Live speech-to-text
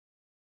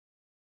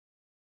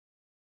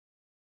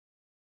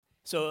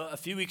So a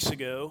few weeks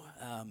ago,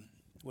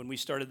 when we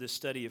started this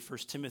study of 1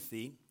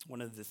 Timothy, one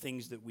of the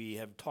things that we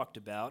have talked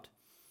about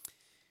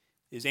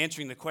is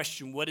answering the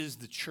question, what is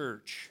the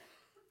church?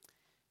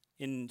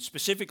 And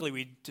specifically,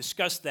 we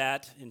discussed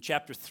that in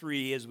chapter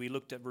 3 as we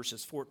looked at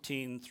verses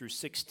 14 through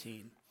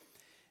 16.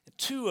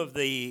 Two of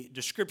the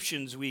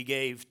descriptions we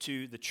gave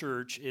to the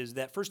church is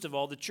that, first of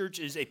all, the church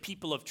is a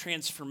people of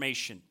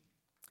transformation.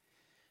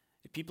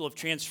 A people of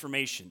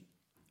transformation.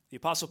 The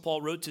Apostle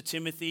Paul wrote to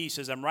Timothy, he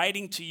says, I'm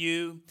writing to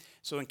you,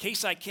 so in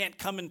case I can't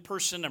come in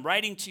person, I'm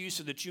writing to you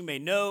so that you may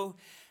know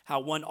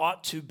how one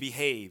ought to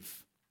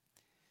behave.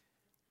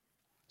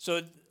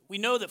 So we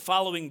know that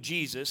following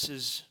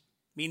Jesus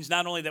means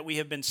not only that we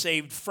have been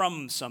saved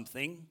from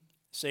something,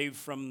 saved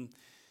from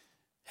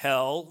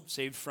hell,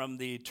 saved from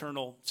the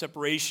eternal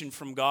separation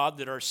from God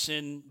that our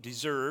sin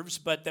deserves,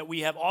 but that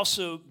we have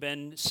also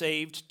been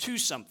saved to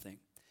something.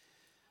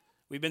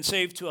 We've been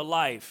saved to a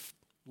life,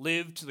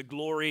 lived to the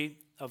glory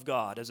of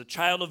God. As a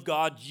child of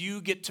God, you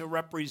get to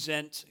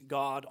represent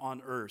God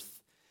on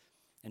earth.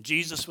 And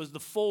Jesus was the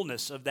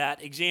fullness of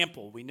that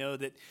example. We know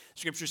that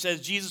Scripture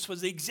says Jesus was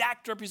the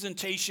exact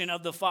representation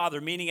of the Father,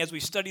 meaning as we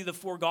study the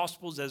four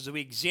Gospels, as we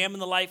examine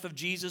the life of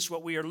Jesus,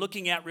 what we are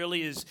looking at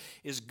really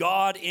is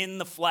God in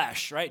the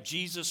flesh, right?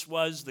 Jesus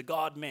was the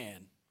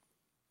God-man.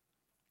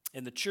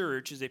 And the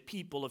church is a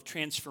people of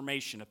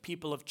transformation, a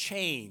people of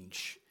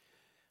change.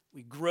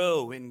 We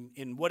grow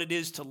in what it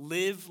is to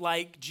live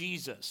like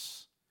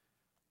Jesus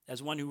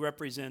as one who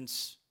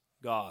represents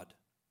God.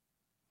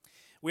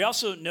 We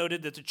also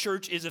noted that the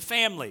church is a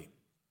family.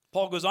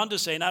 Paul goes on to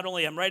say, not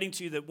only I'm writing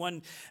to you that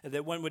one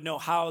would know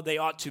how they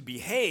ought to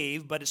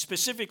behave, but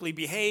specifically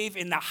behave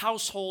in the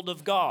household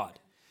of God.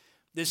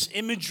 This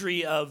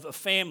imagery of a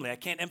family, I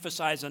can't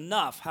emphasize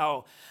enough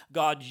how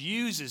God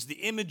uses the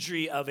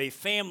imagery of a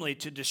family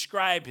to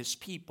describe his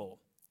people.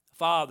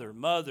 Father,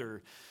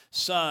 mother,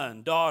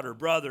 son, daughter,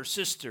 brother,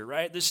 sister,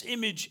 right? This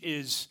image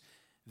is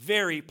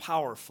very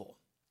powerful,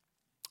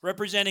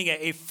 representing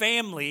a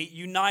family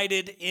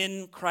united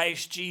in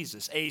Christ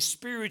Jesus, a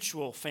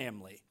spiritual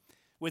family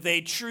with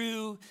a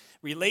true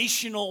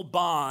relational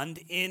bond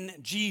in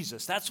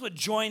Jesus. That's what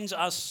joins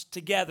us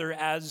together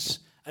as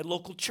a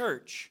local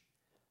church.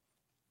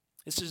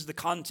 This is the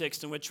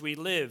context in which we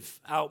live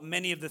out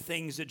many of the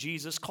things that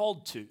Jesus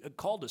called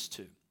us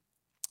to.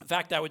 In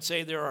fact, I would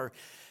say there are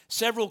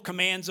several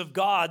commands of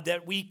God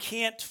that we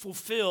can't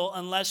fulfill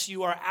unless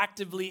you are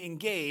actively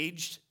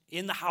engaged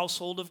in the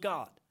household of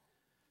God.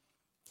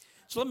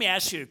 So let me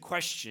ask you a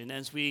question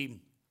as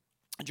we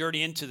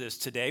journey into this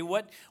today.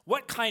 What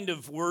kind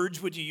of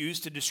words would you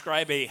use to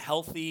describe a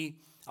healthy,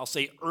 I'll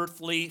say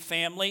earthly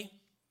family?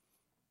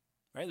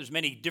 Right? There's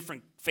many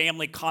different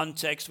family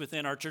contexts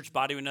within our church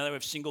body. We know that we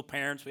have single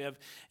parents. We have,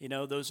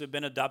 those who have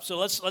been adopted. So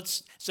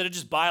let's instead of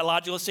just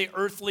biological, let's say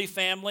earthly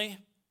family.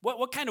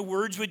 What kind of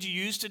words would you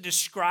use to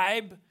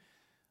describe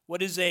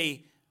what is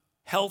a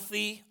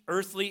healthy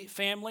earthly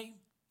family?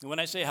 And when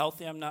I say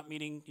healthy, I'm not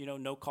meaning,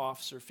 no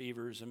coughs or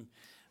fevers. I'm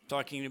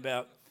talking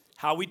about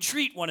how we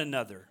treat one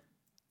another,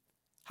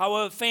 how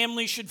a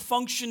family should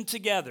function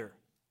together.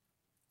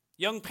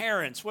 Young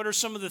parents, what are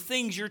some of the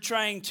things you're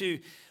trying to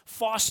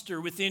foster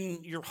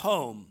within your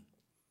home?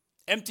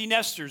 Empty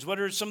nesters, what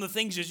are some of the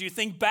things as you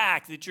think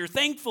back that you're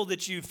thankful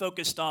that you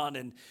focused on?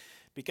 And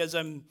because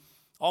I'm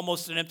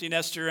almost an empty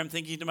nester, I'm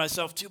thinking to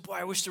myself too, boy,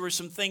 I wish there were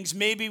some things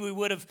maybe we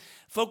would have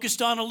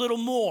focused on a little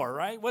more,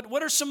 right?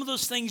 What are some of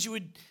those things you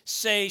would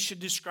say should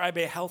describe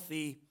a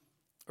healthy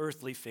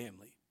earthly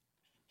family?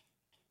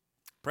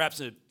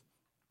 Perhaps a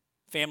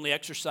family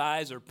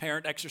exercise or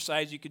parent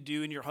exercise you could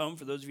do in your home,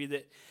 for those of you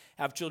that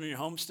have children in your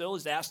home still,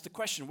 is to ask the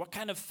question, what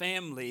kind of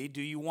family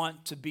do you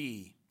want to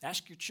be?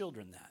 Ask your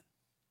children that.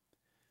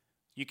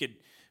 You could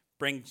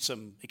bring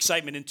some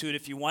excitement into it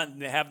if you want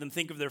to have them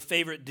think of their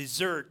favorite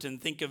dessert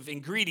and think of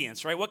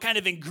ingredients, right? What kind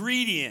of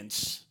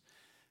ingredients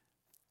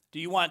do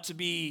you want to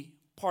be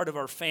part of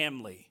our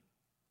family?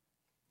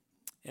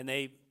 And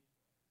they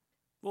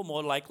will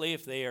more likely,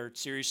 if they are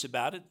serious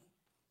about it,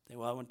 I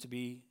want to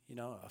be,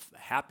 a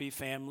happy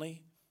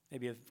family,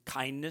 maybe of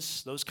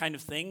kindness, those kind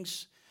of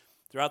things.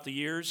 Throughout the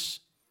years,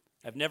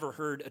 I've never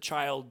heard a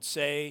child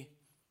say,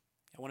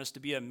 I want us to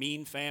be a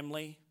mean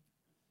family,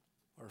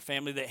 or a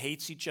family that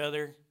hates each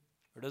other,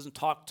 or doesn't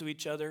talk to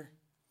each other.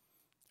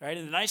 Right?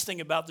 And the nice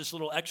thing about this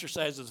little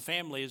exercise of the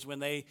family is when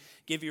they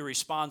give you a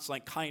response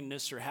like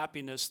kindness or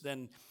happiness,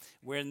 then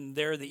when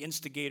they're the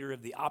instigator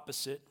of the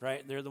opposite,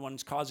 right? They're the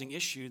ones causing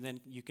issue, then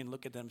you can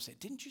look at them and say,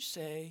 didn't you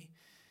say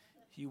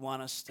you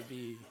want us to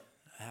be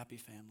a happy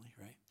family,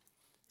 right?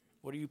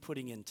 What are you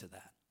putting into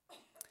that?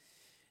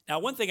 Now,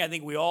 one thing I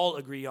think we all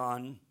agree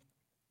on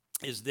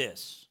is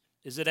this,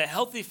 is that a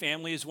healthy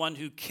family is one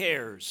who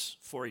cares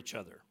for each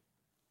other.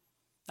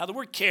 Now, the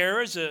word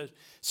care is a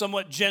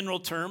somewhat general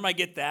term. I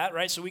get that,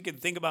 right? So we could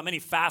think about many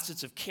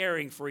facets of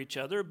caring for each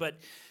other, but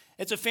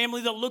it's a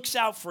family that looks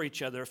out for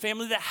each other, a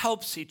family that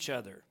helps each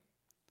other,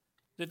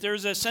 that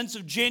there's a sense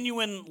of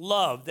genuine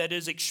love that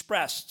is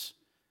expressed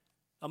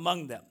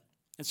among them.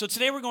 And so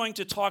today we're going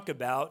to talk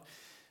about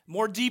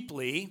more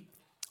deeply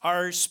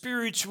our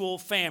spiritual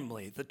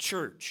family, the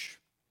church.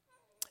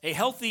 A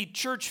healthy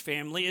church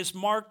family is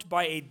marked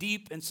by a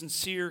deep and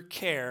sincere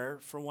care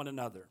for one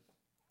another,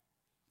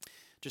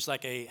 just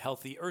like a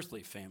healthy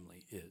earthly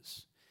family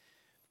is.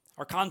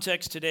 Our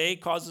context today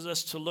causes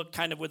us to look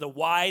kind of with a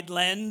wide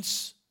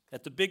lens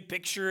at the big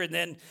picture and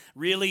then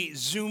really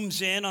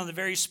zooms in on the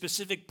very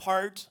specific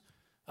part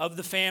of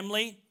the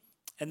family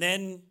and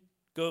then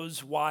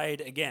goes wide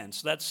again.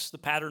 So that's the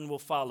pattern we'll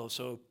follow.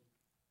 So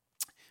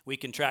we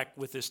can track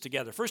with this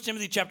together. 1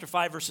 Timothy chapter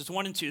 5, verses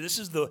 1 and 2. This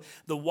is the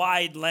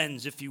wide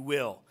lens, if you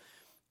will.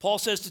 Paul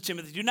says to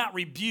Timothy, do not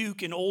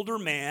rebuke an older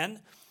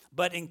man,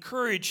 but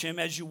encourage him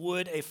as you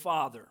would a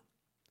father.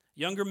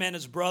 Younger men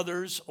as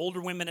brothers,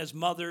 older women as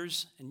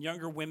mothers, and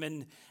younger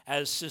women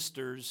as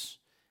sisters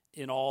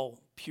in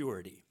all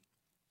purity.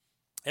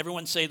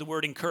 Everyone say the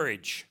word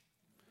encourage.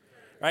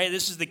 Right?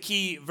 This is the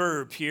key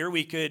verb here.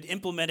 We could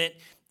implement it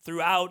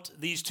throughout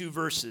these two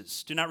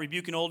verses. Do not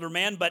rebuke an older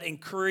man, but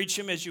encourage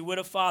him as you would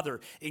a father.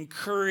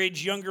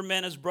 Encourage younger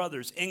men as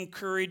brothers.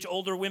 Encourage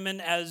older women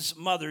as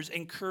mothers.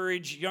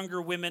 Encourage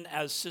younger women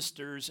as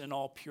sisters in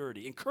all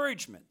purity.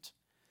 Encouragement.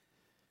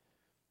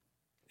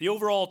 The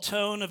overall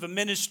tone of a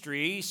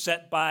ministry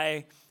set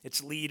by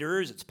its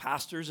leaders, its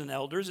pastors and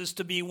elders, is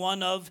to be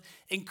one of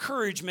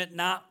encouragement,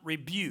 not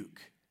rebuke,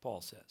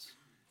 Paul says.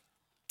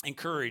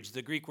 Encourage,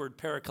 the Greek word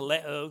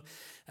parakaleo,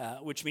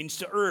 which means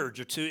to urge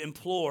or to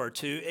implore,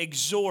 to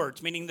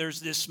exhort, meaning there's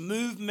this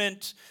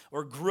movement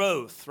or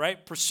growth,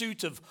 right?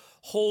 Pursuit of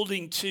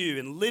holding to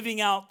and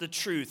living out the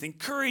truth.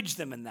 Encourage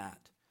them in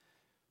that.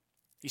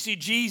 You see,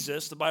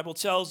 Jesus, the Bible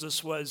tells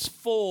us, was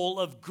full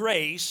of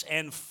grace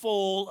and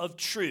full of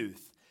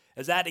truth.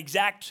 As that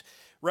exact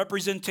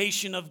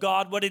representation of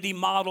God, what did he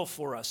model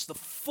for us? The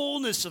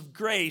fullness of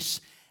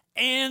grace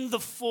and the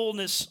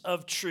fullness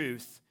of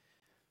truth.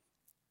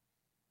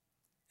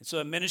 And so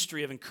a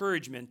ministry of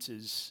encouragement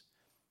is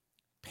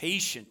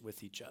patient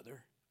with each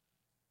other,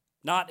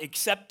 not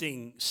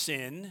accepting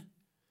sin,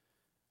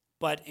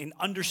 but in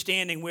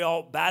understanding we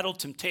all battle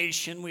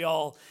temptation, we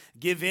all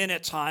give in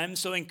at times.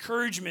 So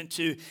encouragement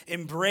to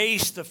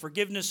embrace the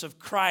forgiveness of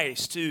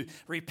Christ, to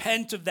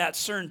repent of that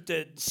sin,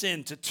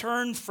 to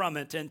turn from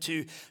it, and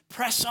to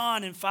press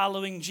on in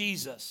following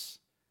Jesus.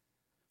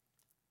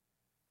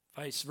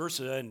 Vice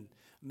versa, and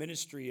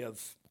ministry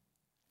of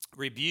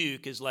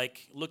rebuke is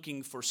like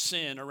looking for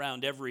sin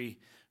around every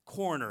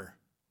corner.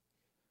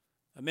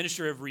 A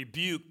ministry of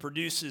rebuke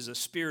produces a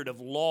spirit of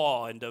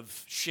law and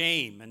of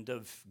shame and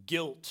of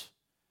guilt.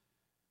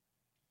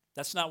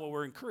 That's not what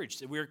we're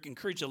encouraged. We're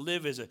encouraged to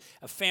live as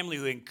a family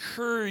who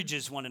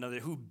encourages one another,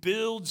 who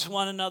builds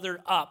one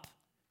another up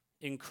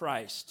in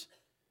Christ.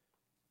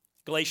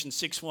 Galatians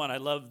 6:1, I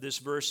love this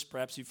verse.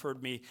 Perhaps you've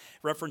heard me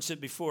reference it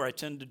before. I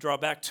tend to draw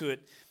back to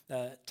it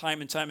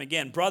time and time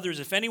again. Brothers,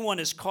 if anyone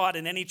is caught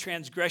in any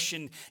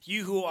transgression,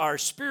 you who are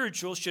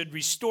spiritual should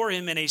restore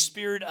him in a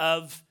spirit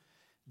of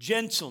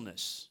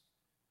gentleness.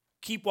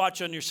 Keep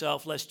watch on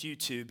yourself, lest you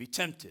too be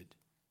tempted.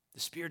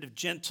 The spirit of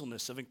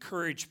gentleness, of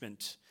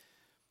encouragement.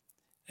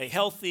 A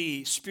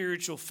healthy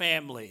spiritual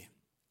family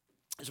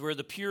is where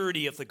the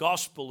purity of the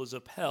gospel is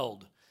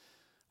upheld,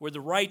 where the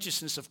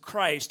righteousness of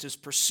Christ is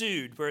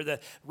pursued, where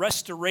the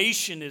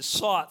restoration is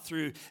sought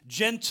through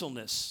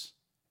gentleness.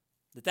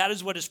 That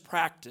is what is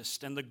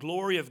practiced, and the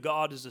glory of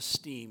God is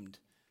esteemed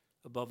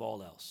above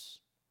all else.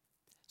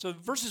 So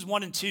verses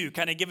 1 and 2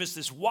 kind of give us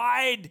this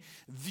wide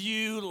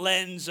view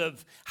lens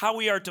of how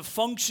we are to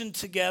function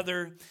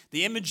together,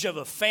 the image of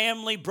a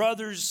family,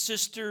 brothers,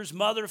 sisters,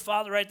 mother,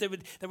 father, right?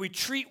 That we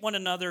treat one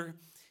another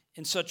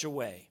in such a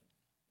way.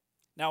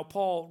 Now,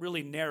 Paul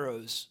really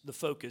narrows the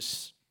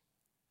focus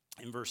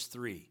in verse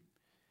 3.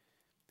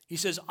 He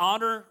says,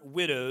 honor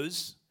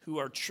widows who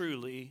are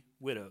truly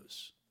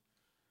widows.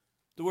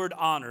 The word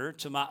honor,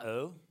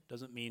 tomao,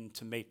 doesn't mean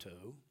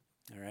tomato,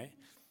 all right?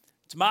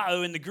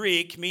 Tomao in the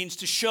Greek means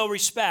to show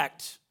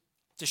respect,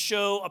 to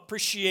show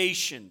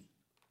appreciation,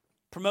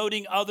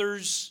 promoting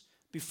others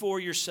before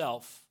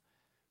yourself.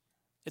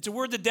 It's a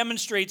word that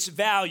demonstrates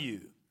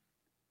value,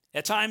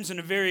 at times in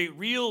a very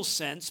real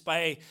sense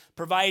by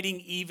providing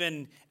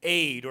even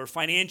aid or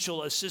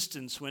financial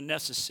assistance when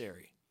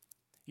necessary.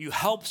 You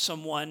help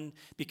someone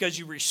because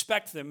you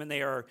respect them and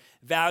they are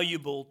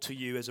valuable to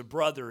you as a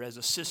brother, as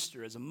a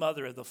sister, as a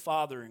mother, as a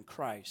father in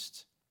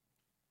Christ.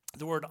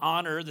 The word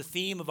honor, the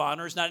theme of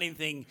honor, is not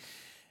anything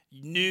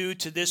new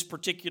to this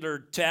particular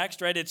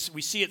text, right?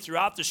 We see it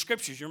throughout the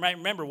scriptures. You might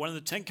remember one of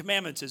the 10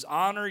 commandments is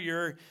honor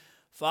your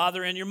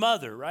father and your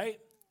mother, right?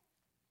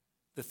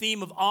 The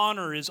theme of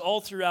honor is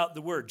all throughout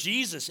the word.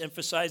 Jesus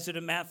emphasized it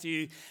in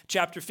Matthew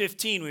chapter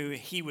 15 when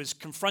he was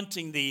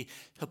confronting the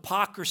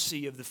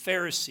hypocrisy of the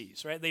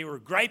Pharisees, right? They were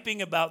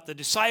griping about the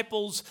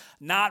disciples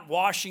not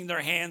washing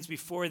their hands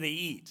before they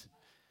eat.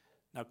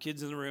 Now,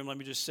 kids in the room, let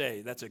me just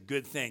say, that's a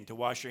good thing to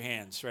wash your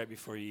hands right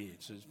before you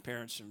eat. So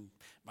parents,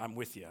 I'm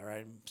with you, all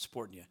right? I'm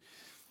supporting you.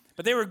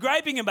 But they were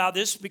griping about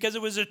this because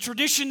it was a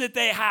tradition that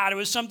they had. It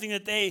was something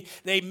that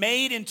they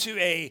made into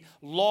a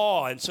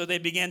law. And so they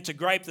began to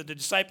gripe that the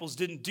disciples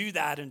didn't do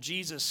that. And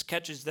Jesus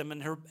catches them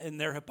in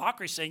their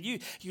hypocrisy, saying,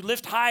 you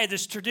lift high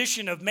this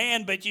tradition of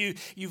man, but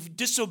you've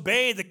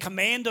disobeyed the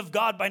command of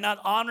God by not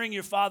honoring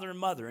your father and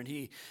mother. And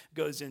he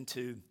goes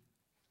into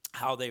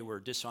how they were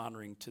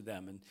dishonoring to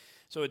them. And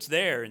so it's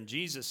there in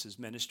Jesus'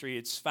 ministry.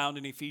 It's found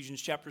in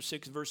Ephesians chapter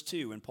 6, verse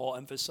 2, and Paul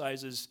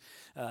emphasizes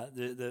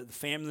the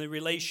family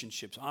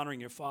relationships,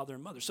 honoring your father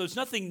and mother. So it's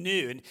nothing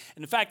new. And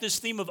in fact, this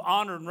theme of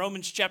honor in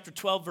Romans chapter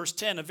 12, verse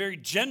 10, a very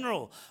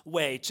general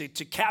way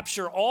to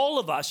capture all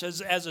of us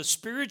as a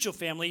spiritual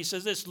family, he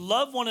says this: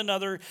 love one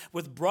another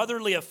with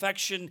brotherly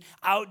affection,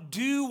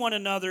 outdo one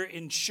another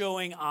in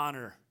showing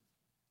honor.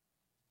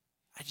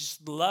 I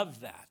just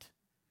love that.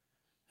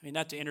 I mean,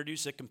 not to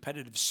introduce a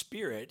competitive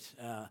spirit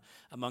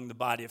among the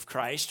body of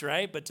Christ,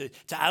 right? But to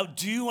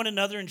outdo one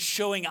another in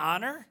showing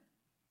honor.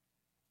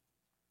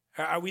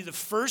 Are we the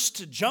first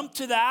to jump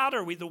to that?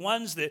 Are we the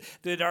ones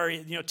that are,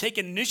 take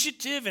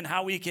initiative in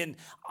how we can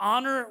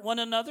honor one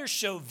another,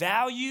 show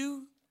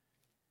value?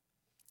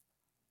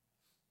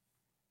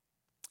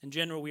 In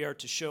general, we are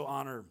to show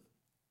honor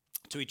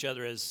to each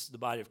other as the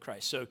body of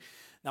Christ. So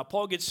now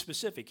Paul gets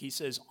specific. He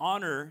says,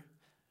 honor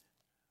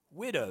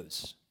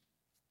widows.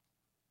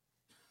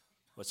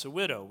 What's a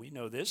widow? We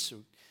know this. A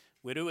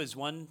widow is a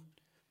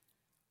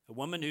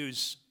woman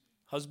whose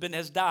husband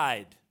has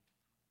died.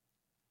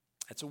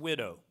 That's a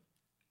widow.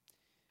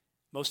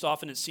 Most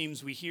often it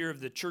seems we hear of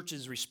the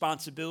church's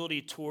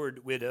responsibility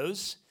toward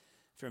widows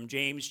from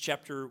James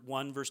chapter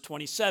 1, verse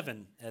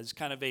 27, as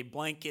kind of a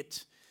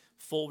blanket,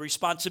 full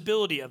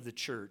responsibility of the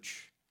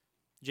church.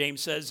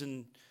 James says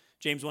in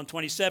James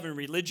 1:27,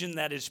 religion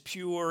that is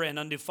pure and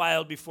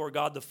undefiled before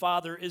God the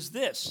Father is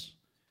this: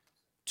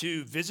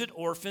 to visit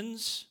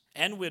orphans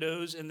and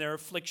widows in their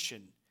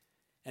affliction,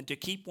 and to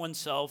keep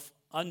oneself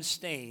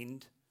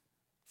unstained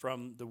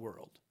from the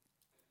world.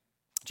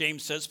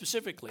 James says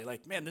specifically,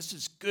 this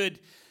is good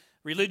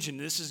religion.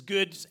 This is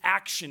good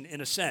action in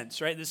a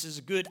sense, right? This is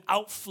a good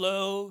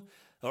outflow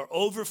or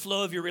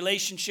overflow of your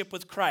relationship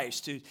with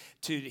Christ,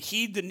 to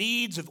heed the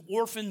needs of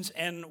orphans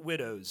and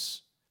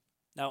widows.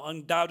 Now,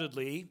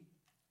 undoubtedly,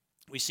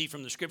 we see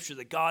from the scripture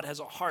that God has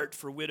a heart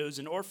for widows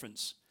and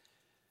orphans.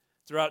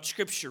 Throughout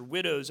Scripture,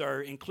 widows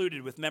are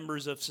included with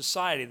members of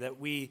society that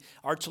we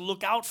are to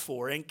look out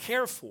for and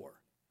care for.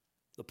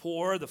 The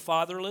poor, the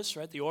fatherless,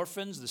 right? The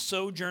orphans, the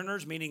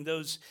sojourners, meaning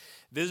those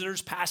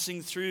visitors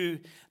passing through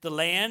the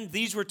land.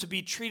 These were to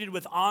be treated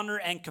with honor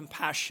and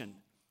compassion.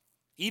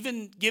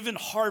 Even given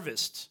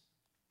harvest,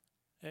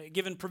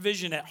 given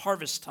provision at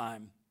harvest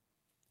time,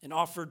 and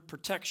offered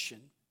protection.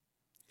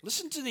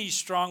 Listen to these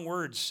strong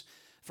words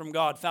from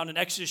God found in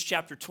Exodus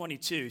chapter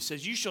 22. It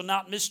says, you shall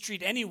not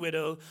mistreat any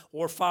widow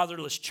or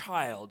fatherless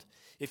child.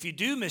 If you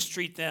do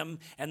mistreat them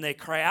and they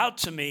cry out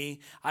to me,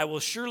 I will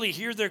surely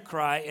hear their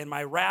cry, and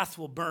my wrath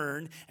will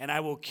burn, and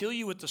I will kill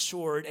you with the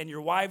sword, and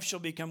your wives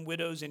shall become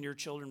widows and your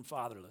children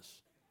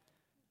fatherless.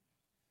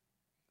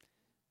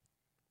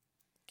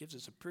 Gives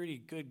us a pretty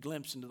good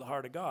glimpse into the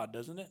heart of God,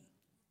 doesn't it?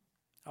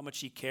 How much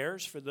he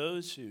cares for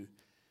those who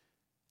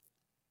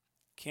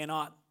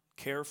cannot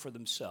care for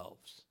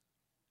themselves.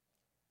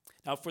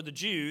 Now, for the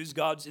Jews,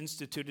 God's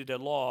instituted a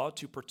law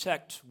to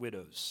protect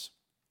widows.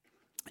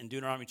 In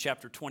Deuteronomy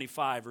chapter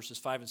 25, verses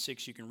 5 and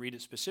 6, you can read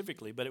it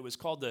specifically, but it was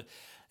called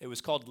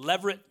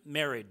levirate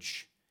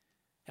marriage.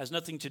 It has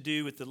nothing to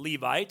do with the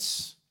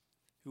Levites,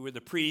 who were the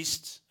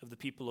priests of the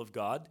people of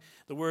God.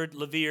 The word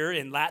levir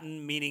in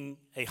Latin meaning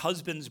a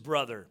husband's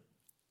brother.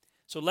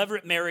 So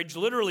levirate marriage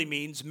literally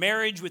means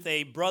marriage with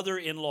a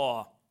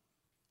brother-in-law.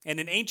 And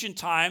in ancient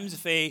times,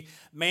 if a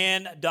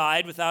man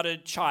died without a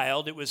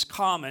child, it was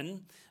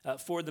common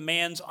for the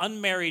man's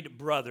unmarried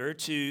brother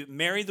to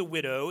marry the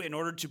widow in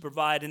order to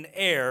provide an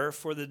heir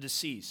for the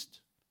deceased.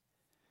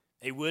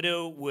 A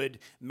widow would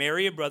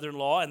marry a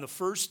brother-in-law, and the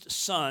first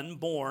son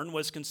born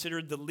was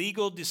considered the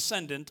legal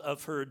descendant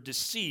of her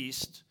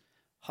deceased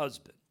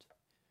husband.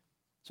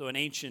 So in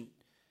ancient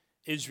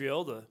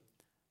Israel, the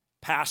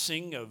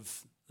passing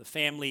of the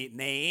family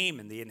name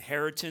and the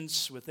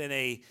inheritance within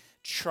a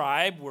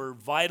tribe were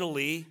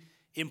vitally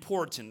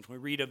important. We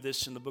read of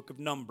this in the book of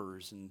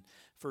Numbers and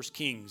 1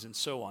 Kings and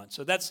so on.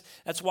 So that's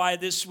why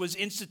this was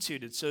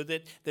instituted, so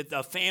that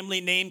the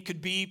family name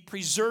could be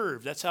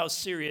preserved. That's how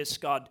serious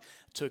God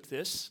took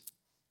this.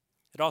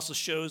 It also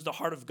shows the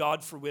heart of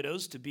God for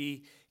widows to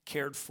be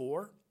cared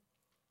for.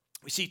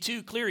 We see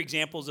two clear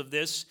examples of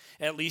this,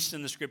 at least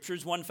in the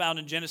scriptures. One found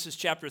in Genesis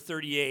chapter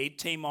 38,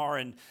 Tamar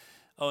and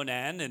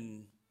Onan.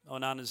 And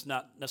Onan is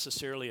not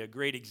necessarily a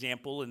great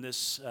example in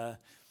this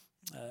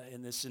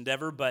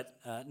endeavor, but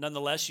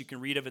nonetheless, you can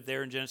read of it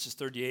there in Genesis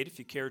 38 if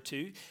you care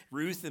to.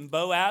 Ruth and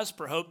Boaz,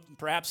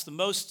 perhaps the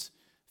most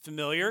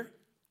familiar.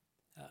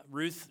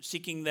 Ruth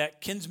seeking that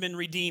kinsman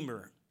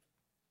redeemer,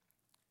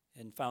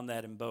 and found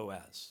that in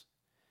Boaz.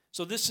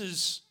 So this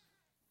is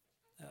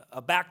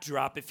a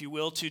backdrop, if you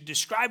will, to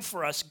describe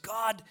for us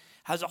God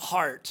has a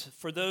heart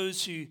for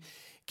those who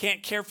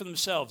can't care for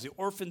themselves, the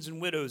orphans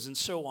and widows and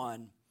so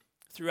on.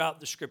 throughout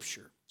the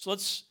Scripture. So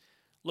let's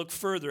look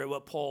further at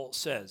what Paul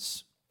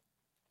says.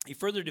 He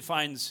further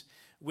defines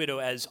widow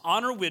as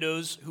honor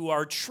widows who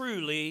are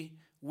truly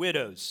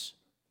widows.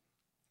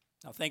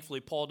 Now, thankfully,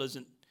 Paul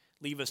doesn't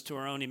leave us to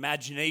our own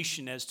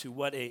imagination as to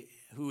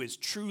who is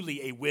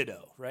truly a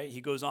widow, right?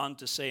 He goes on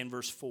to say in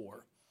verse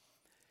 4,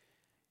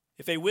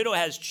 if a widow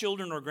has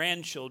children or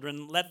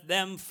grandchildren, let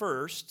them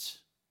first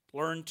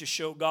learn to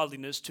show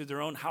godliness to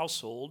their own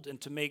household and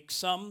to make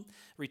some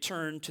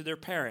return to their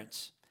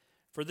parents,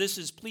 for this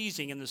is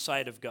pleasing in the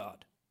sight of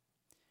God.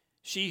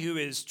 She who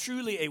is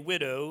truly a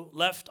widow,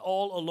 left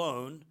all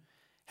alone,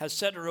 has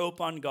set her hope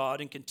on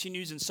God and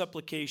continues in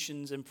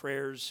supplications and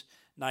prayers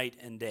night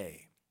and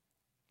day.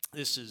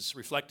 This is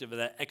reflective of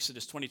that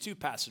Exodus 22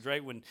 passage,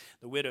 right? When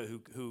the widow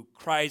who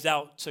cries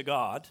out to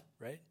God,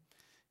 right?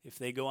 If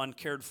they go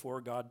uncared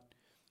for, God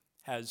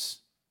has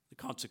the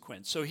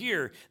consequence. So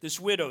here, this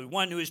widow,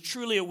 one who is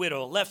truly a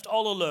widow, left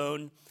all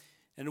alone,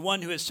 and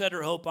one who has set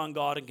her hope on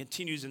God and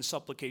continues in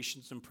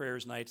supplications and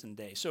prayers night and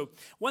day. So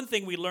one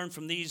thing we learn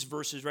from these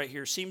verses right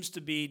here seems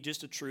to be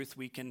just a truth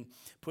we can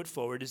put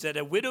forward, is that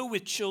a widow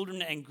with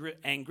children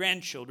and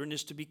grandchildren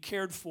is to be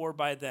cared for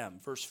by them.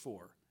 Verse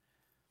 4.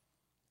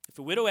 If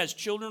a widow has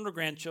children or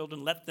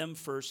grandchildren, let them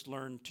first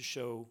learn to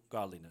show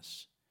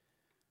godliness.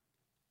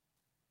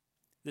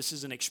 This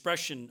is an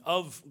expression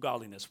of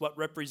godliness, what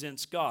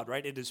represents God,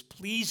 right? It is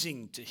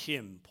pleasing to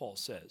him, Paul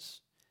says,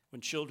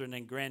 when children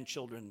and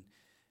grandchildren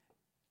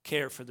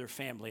care for their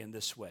family in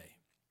this way.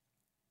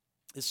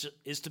 This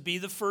is to be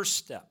the first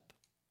step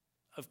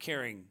of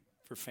caring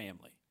for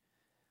family.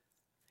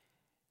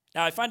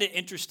 Now, I find it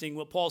interesting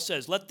what Paul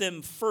says. Let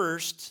them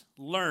first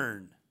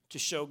learn to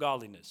show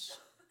godliness.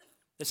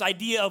 This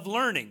idea of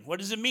learning, what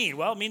does it mean?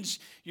 Well, it means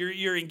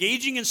you're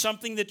engaging in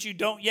something that you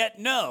don't yet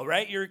know,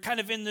 right? You're kind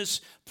of in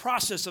this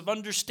process of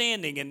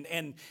understanding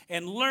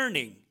and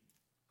learning.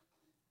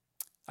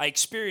 I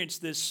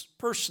experienced this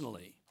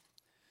personally.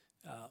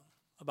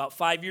 About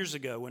 5 years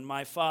ago when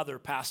my father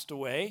passed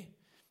away,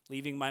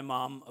 leaving my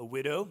mom a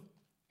widow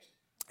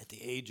at the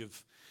age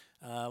of,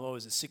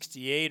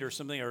 68 or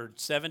something, or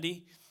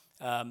 70.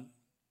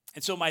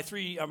 And so my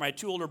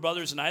two older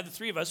brothers and I, the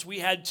three of us, we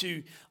had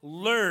to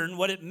learn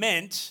what it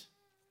meant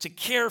to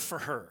care for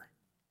her,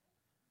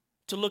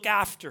 to look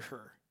after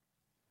her.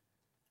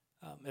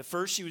 At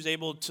first, she was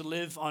able to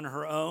live on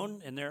her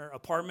own in their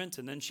apartment,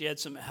 and then she had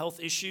some health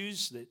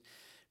issues that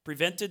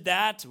prevented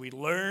that. We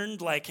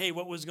learned, hey,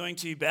 what was going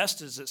to be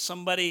best is that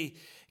somebody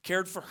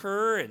cared for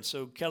her. And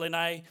so Kelly and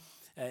I,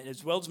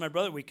 as well as my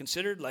brother, we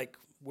considered,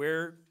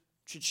 where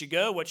should she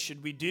go? What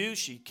should we do?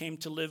 She came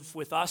to live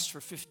with us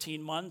for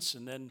 15 months,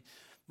 and then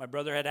my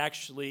brother had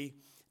actually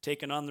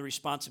taken on the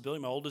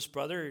responsibility, my oldest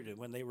brother,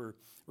 when they were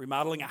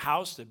remodeling a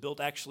house. They built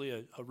actually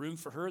a room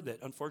for her that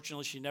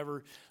unfortunately she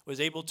never was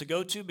able to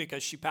go to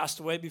because she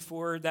passed away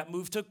before that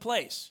move took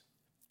place.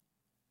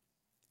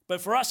 But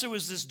for us, it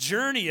was this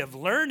journey of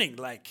learning,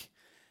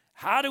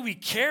 how do we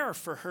care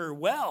for her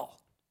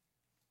well?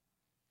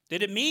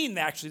 Did it mean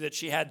actually that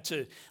she had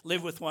to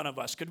live with one of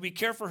us? Could we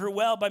care for her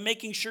well by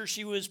making sure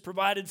she was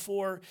provided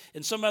for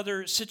in some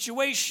other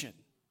situation?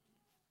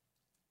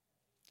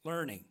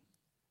 Learning.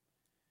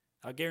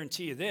 I'll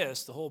guarantee you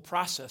this, the whole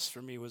process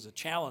for me was a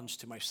challenge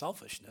to my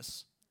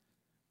selfishness.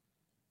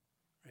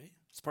 Right?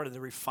 It's part of the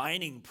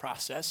refining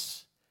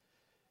process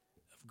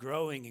of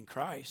growing in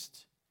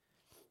Christ.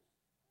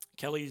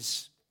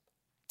 Kelly's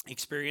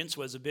experience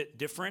was a bit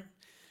different.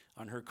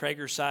 On her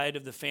Krager side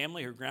of the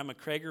family, her grandma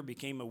Krager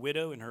became a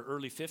widow in her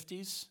early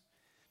 50s.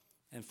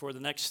 And for the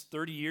next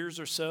 30 years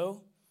or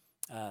so,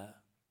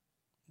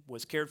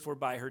 was cared for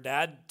by her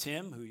dad,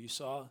 Tim, who you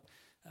saw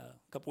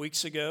a couple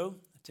weeks ago,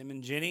 Tim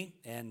and Jenny.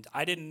 And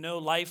I didn't know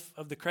life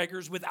of the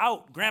Kragers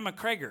without Grandma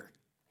Krager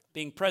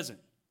being present,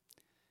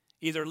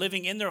 either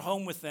living in their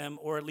home with them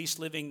or at least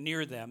living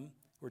near them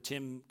where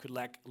Tim could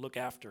look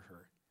after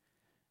her.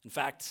 In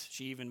fact,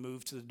 she even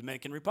moved to the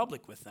Dominican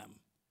Republic with them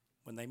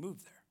when they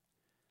moved there.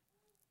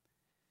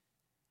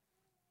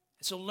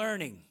 So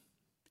learning.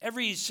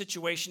 Every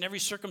situation, every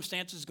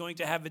circumstance is going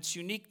to have its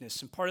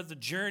uniqueness. And part of the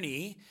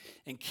journey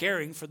in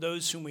caring for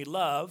those whom we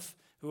love,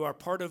 who are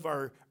part of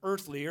our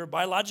earthly or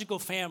biological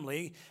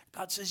family,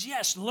 God says,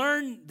 yes,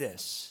 learn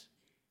this.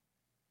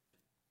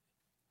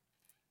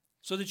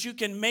 So that you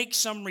can make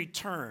some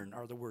return,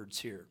 are the words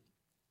here.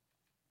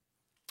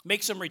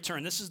 Make some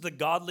return. This is the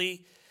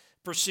godly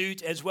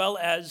pursuit as well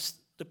as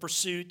the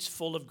pursuit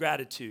full of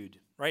gratitude,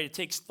 right? It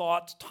takes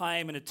thought,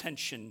 time, and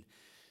attention.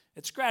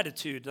 It's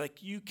gratitude.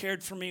 You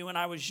cared for me when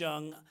I was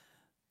young.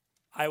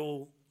 I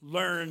will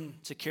learn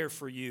to care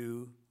for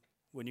you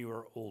when you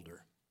are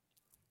older.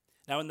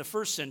 Now, in the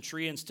first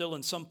century, and still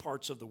in some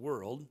parts of the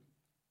world,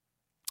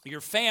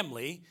 your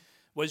family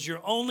was your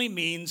only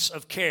means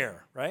of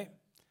care, right?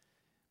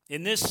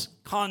 In this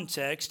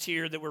context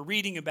here that we're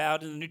reading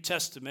about in the New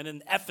Testament,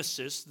 in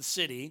Ephesus, the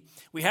city,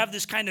 we have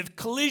this kind of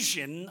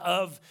collision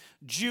of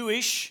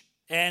Jewish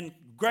and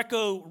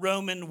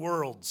Greco-Roman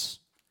worlds.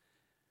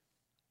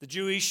 The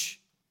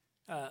Jewish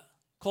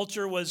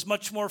culture was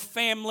much more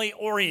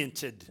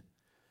family-oriented.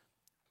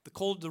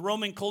 The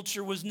Roman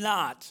culture was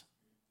not.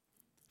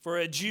 For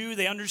a Jew,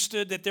 they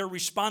understood that their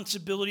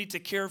responsibility to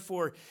care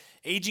for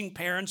aging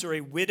parents, or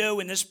a widow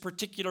in this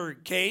particular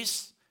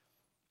case,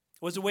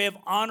 was a way of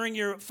honoring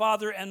your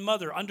father and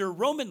mother. Under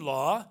Roman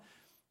law,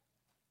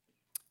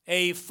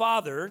 a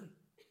father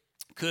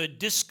could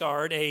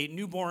discard a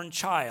newborn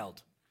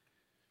child.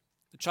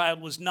 The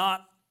child was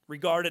not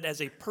regarded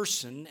as a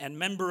person and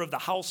member of the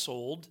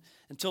household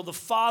until the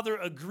father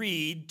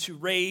agreed to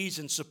raise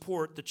and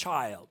support the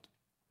child.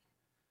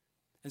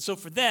 And so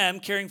for them,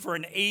 caring for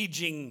an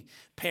aging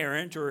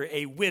parent or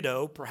a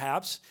widow,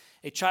 perhaps,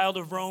 a child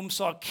of Rome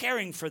saw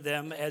caring for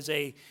them as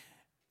a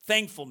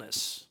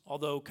thankfulness,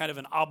 although kind of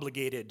an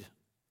obligated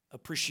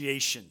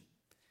appreciation.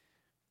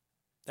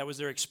 That was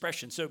their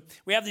expression. So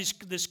we have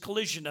this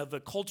collision of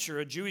a culture,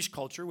 a Jewish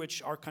culture,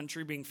 which our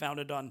country being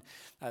founded on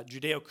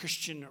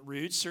Judeo-Christian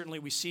roots. Certainly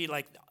we see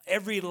like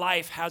every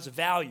life has a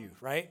value,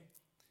 right?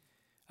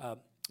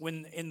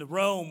 When in the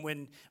Rome,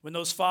 when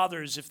those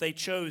fathers, if they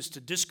chose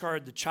to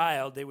discard the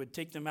child, they would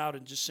take them out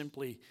and just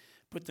simply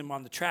put them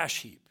on the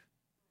trash heap.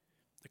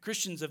 The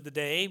Christians of the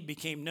day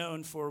became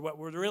known for what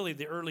were really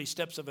the early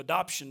steps of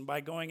adoption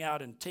by going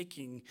out and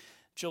taking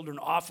children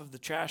off of the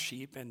trash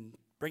heap and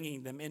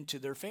bringing them into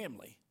their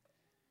family.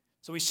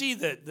 So we see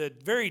the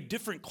very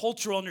different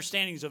cultural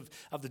understandings of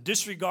the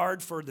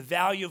disregard for the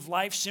value of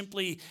life,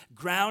 simply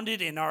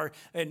grounded in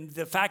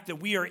the fact that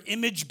we are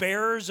image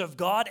bearers of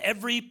God.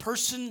 Every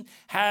person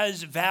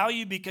has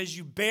value because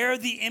you bear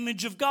the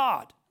image of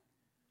God.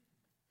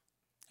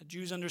 The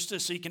Jews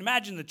understood. So you can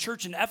imagine the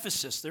church in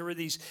Ephesus. There were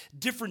these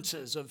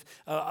differences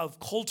of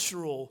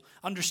cultural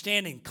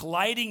understanding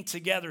colliding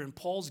together, and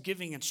Paul's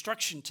giving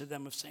instruction to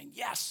them of saying,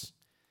 yes,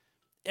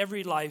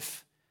 every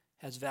life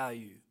has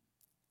value,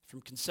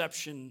 from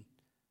conception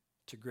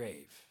to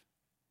grave.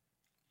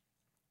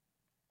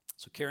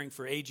 So caring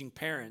for aging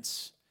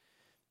parents,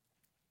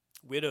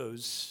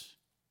 widows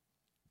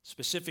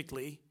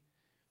specifically,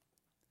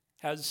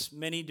 has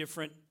many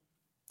different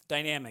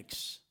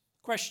dynamics,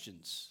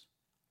 questions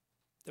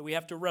that we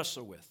have to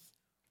wrestle with.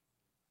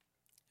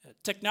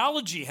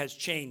 Technology has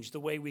changed the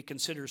way we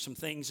consider some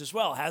things as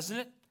well, hasn't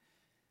it?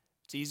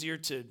 It's easier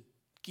to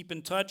keep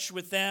in touch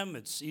with them.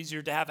 It's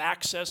easier to have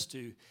access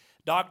to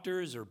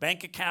doctors or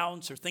bank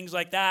accounts or things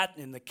like that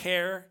in the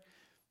care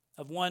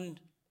of one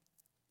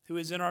who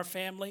is in our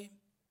family.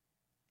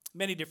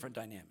 Many different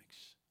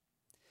dynamics.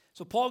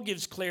 So Paul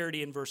gives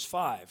clarity in verse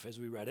 5 as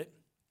we read it.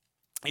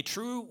 A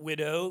true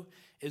widow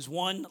is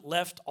one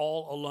left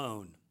all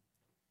alone.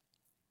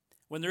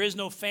 When there is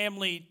no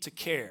family to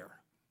care,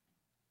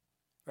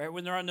 right?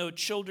 When there are no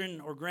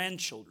children or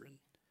grandchildren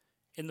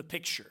in the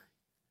picture,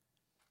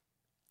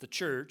 the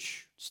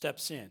church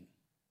steps in.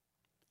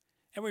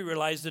 And we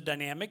realize the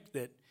dynamic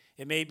that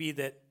it may be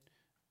that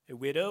a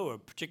widow or a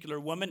particular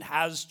woman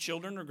has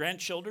children or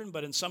grandchildren,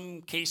 but in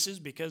some cases,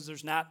 because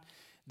there's not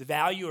the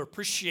value or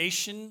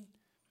appreciation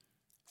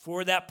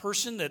for that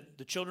person, that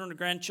the children or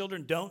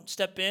grandchildren don't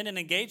step in and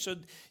engage. So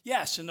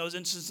yes, in those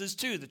instances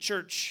too, the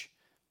church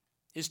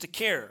is to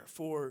care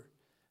for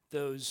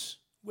those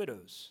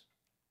widows.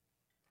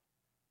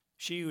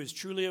 She who is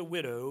truly a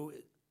widow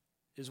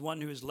is one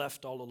who is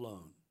left all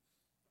alone.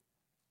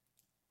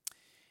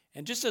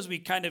 And just as we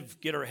kind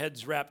of get our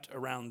heads wrapped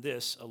around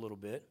this a little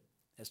bit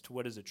as to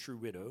what is a true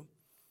widow,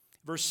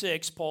 verse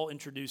 6, Paul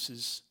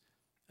introduces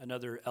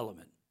another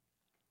element.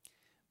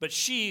 But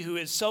she who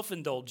is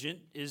self-indulgent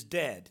is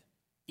dead,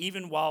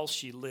 even while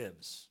she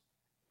lives.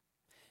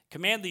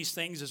 Command these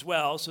things as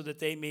well, so that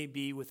they may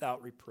be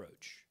without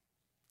reproach.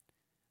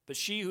 But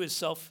she who is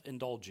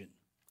self-indulgent,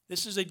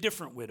 this is a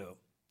different widow.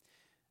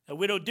 A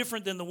widow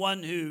different than the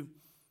one who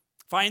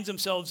finds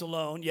themselves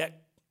alone,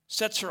 yet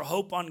sets her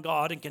hope on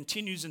God and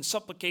continues in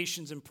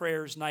supplications and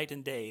prayers night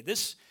and day.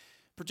 This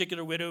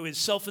particular widow is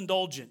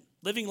self-indulgent,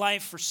 living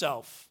life for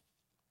self.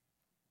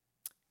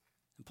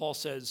 And Paul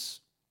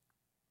says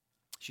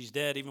she's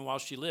dead even while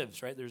she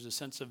lives, right? There's a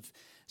sense of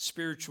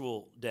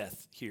spiritual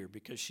death here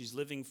because she's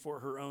living for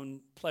her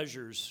own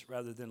pleasures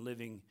rather than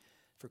living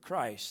for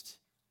Christ.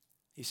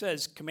 He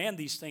says, command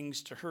these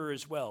things to her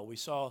as well. We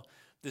saw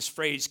this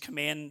phrase,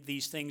 command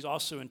these things,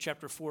 also in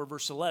chapter 4,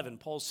 verse 11.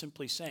 Paul's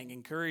simply saying,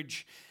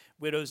 encourage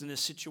widows in this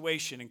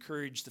situation,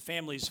 encourage the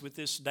families with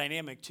this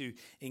dynamic to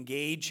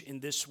engage in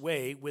this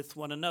way with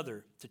one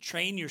another, to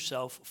train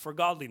yourself for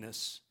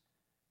godliness.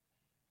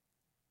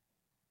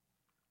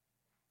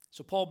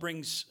 So Paul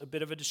brings a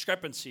bit of a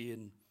discrepancy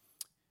in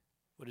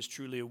what is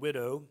truly a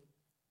widow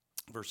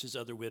versus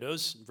other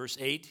widows. In verse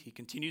 8, he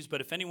continues,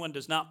 but if anyone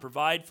does not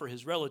provide for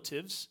his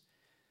relatives,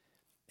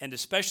 and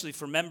especially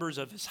for members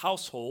of his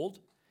household,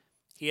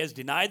 he has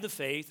denied the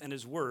faith and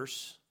is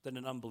worse than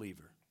an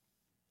unbeliever.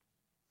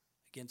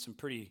 Again, some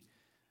pretty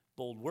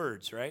bold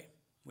words, right?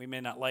 We may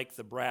not like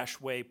the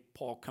brash way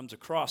Paul comes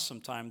across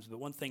sometimes, but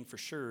one thing for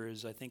sure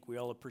is I think we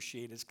all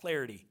appreciate his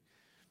clarity.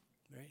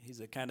 Right? He's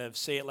a kind of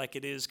say it like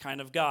it is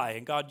kind of guy.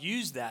 And God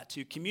used that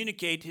to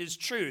communicate his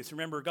truth.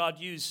 Remember, God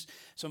used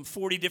some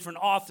 40 different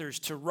authors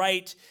to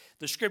write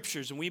the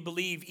scriptures. And we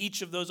believe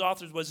each of those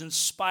authors was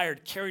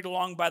inspired, carried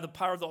along by the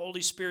power of the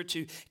Holy Spirit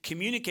to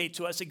communicate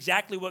to us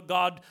exactly what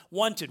God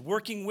wanted,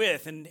 working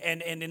with and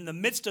in the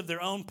midst of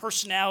their own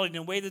personality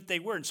and the way that they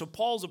were. And so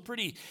Paul's a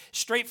pretty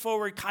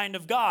straightforward kind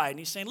of guy. And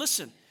he's saying,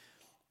 listen,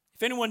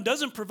 if anyone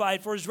doesn't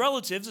provide for his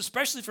relatives,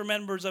 especially for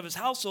members of his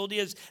household, he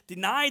has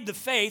denied the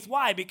faith.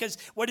 Why? Because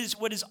what is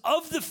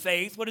of the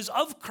faith, what is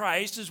of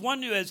Christ, is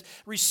one who has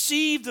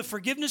received the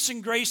forgiveness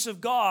and grace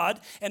of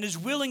God and is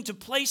willing to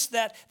place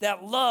that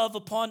love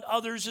upon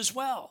others as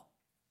well.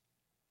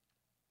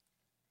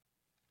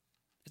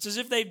 It's as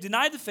if they've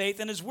denied the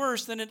faith and is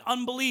worse than an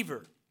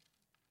unbeliever.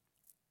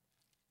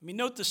 I mean,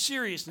 note the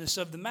seriousness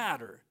of the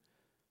matter.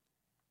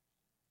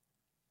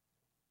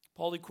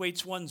 Paul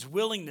equates one's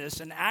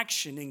willingness and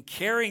action in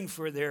caring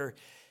for their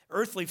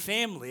earthly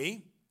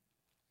family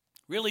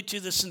really to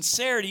the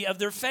sincerity of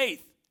their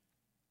faith.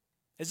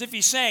 As if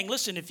he's saying,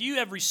 listen, if you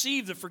have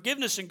received the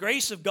forgiveness and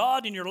grace of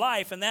God in your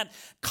life and that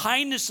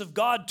kindness of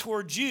God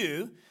towards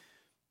you,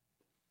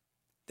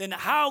 then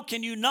how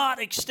can you not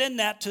extend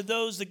that to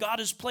those that God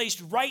has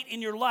placed right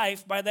in your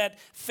life by that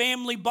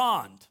family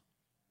bond?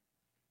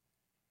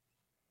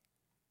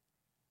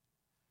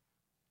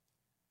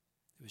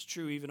 It was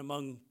true even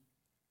among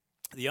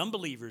the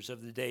unbelievers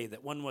of the day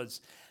that one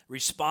was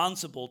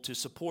responsible to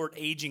support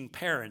aging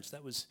parents.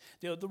 That was,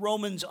 the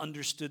Romans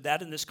understood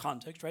that in this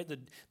context, right?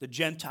 The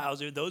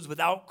Gentiles, those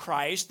without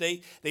Christ,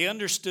 they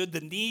understood the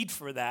need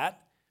for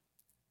that.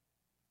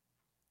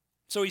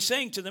 So he's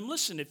saying to them,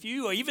 listen, if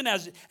you, even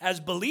as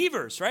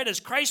believers, right,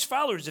 as Christ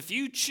followers, if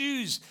you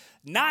choose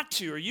not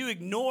to, or you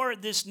ignore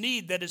this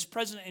need that is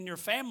present in your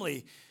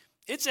family,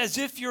 it's as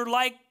if you're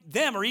like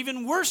them, or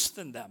even worse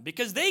than them,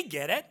 because they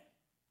get it.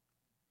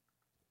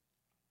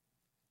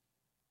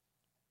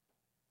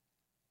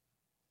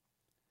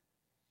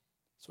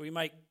 So we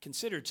might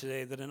consider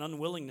today that an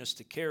unwillingness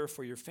to care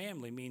for your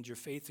family means your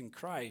faith in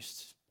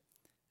Christ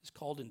is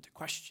called into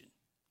question.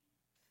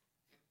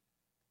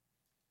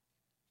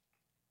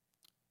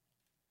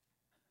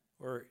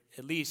 Or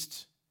at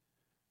least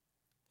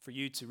for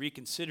you to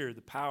reconsider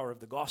the power of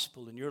the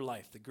gospel in your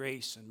life, the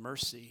grace and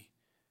mercy,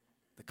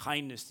 the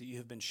kindness that you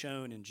have been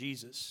shown in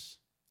Jesus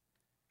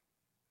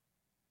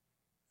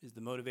is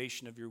the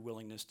motivation of your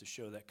willingness to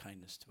show that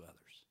kindness to others.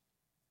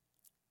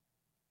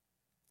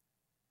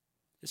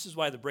 This is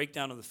why the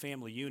breakdown of the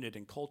family unit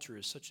and culture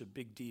is such a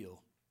big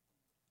deal.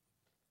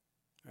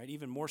 Right?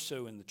 Even more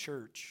so in the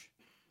church.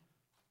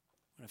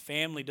 When a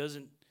family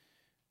doesn't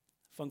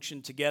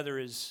function together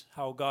as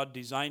how God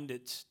designed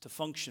it to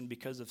function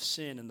because of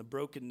sin and the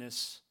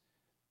brokenness,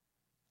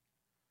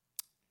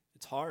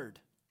 it's hard.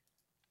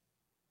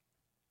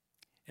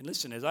 And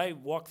listen, as I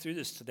walked through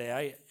this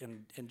today,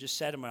 and just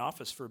sat in my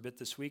office for a bit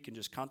this week and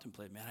just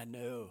contemplated, man, I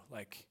know,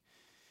 like,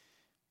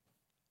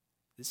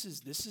 This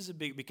is a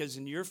big, because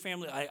in your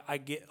family, I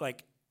get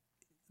like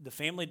the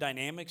family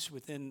dynamics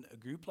within a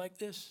group like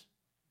this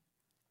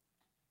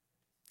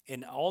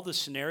and all the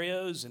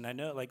scenarios, and I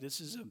know like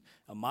this is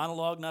a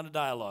monologue, not a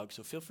dialogue,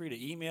 so feel free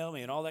to email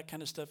me and all that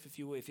kind of stuff if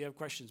you have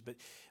questions.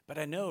 But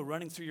I know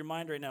running through your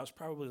mind right now is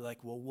probably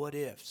like, well, what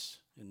ifs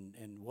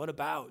and what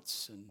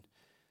abouts and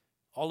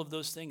all of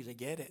those things. I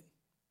get it.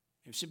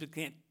 You simply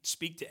can't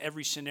speak to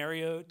every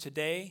scenario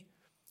today.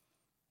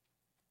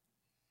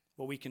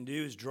 What we can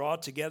do is draw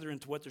together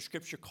into what the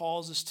Scripture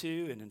calls us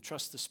to and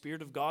entrust the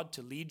Spirit of God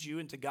to lead you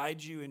and to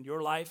guide you in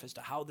your life as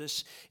to how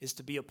this is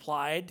to be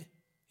applied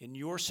in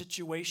your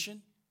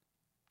situation.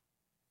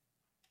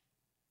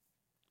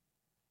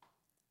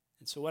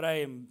 And so what I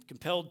am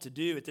compelled to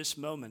do at this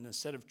moment,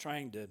 instead of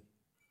trying to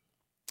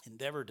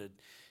endeavor to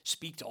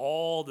speak to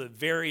all the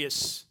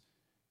various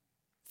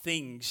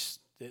things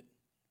that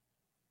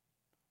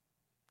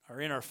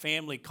are in our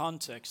family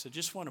context, I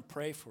just want to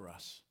pray for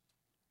us.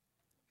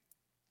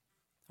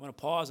 I want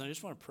to pause and I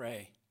just want to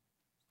pray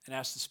and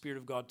ask the Spirit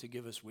of God to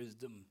give us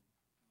wisdom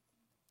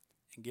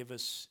and give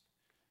us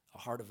a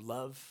heart of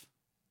love,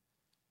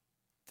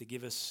 to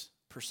give us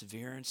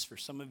perseverance. For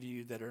some of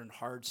you that are in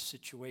hard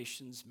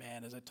situations,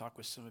 man, as I talk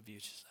with some of you,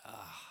 it's just,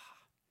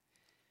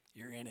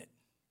 you're in it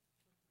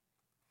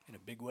in a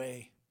big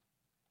way.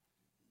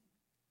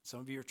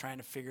 Some of you are trying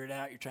to figure it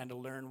out. You're trying to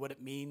learn what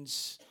it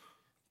means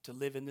to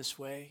live in this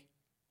way.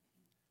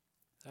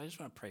 I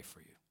just want to pray for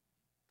you.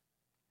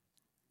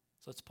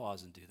 So let's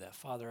pause and do that.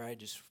 Father, I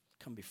just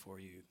come before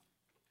you.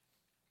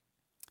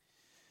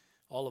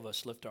 All of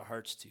us lift our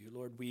hearts to you.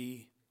 Lord,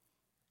 we,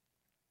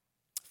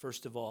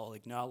 first of all,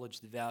 acknowledge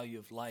the value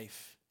of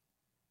life,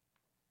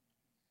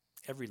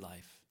 every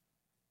life,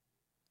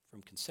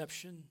 from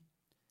conception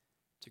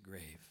to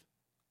grave.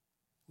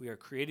 We are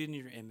created in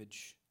your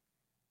image.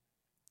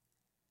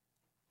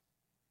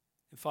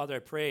 And Father, I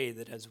pray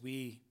that as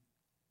we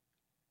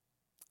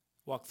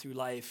walk through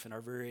life and our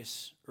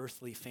various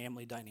earthly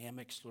family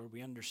dynamics, Lord,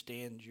 we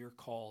understand your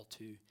call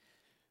to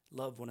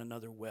love one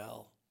another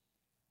well.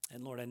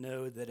 And Lord, I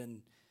know that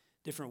in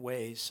different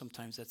ways,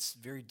 sometimes that's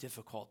very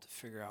difficult to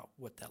figure out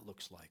what that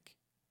looks like.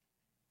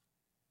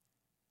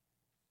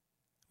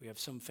 We have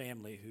some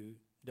family who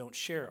don't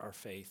share our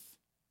faith.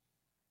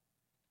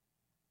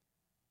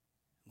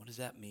 What does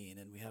that mean?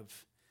 And we have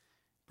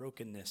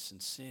brokenness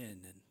and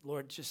sin. And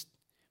Lord, just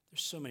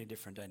there's so many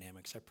different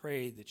dynamics. I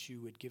pray that you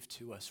would give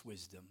to us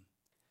wisdom.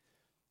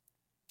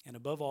 And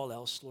above all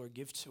else, Lord,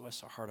 give to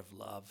us a heart of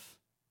love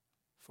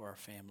for our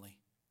family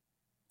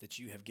that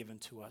you have given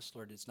to us.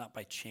 Lord, it's not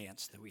by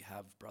chance that we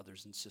have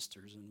brothers and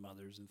sisters and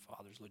mothers and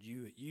fathers. Lord,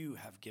 you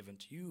have given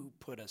to you,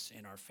 put us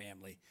in our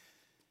family.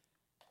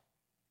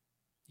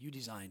 You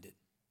designed it.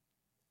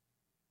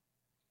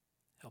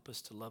 Help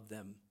us to love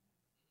them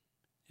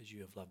as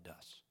you have loved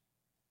us.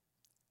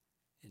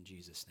 In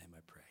Jesus' name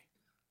I pray.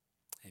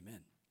 Amen.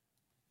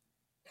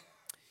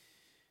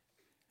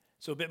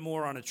 So a bit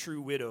more on a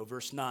true widow.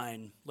 Verse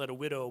 9, let a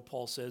widow,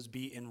 Paul says,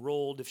 be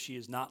enrolled if she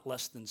is not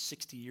less than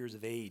 60 years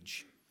of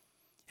age,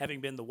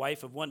 having been the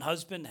wife of one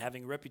husband,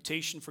 having a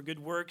reputation for good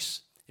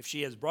works, if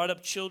she has brought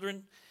up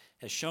children,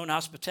 has shown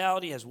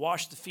hospitality, has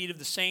washed the feet of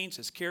the saints,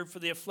 has cared for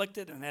the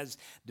afflicted, and has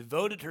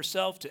devoted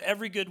herself to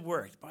every good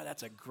work. Boy,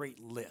 that's a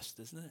great list,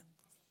 isn't it?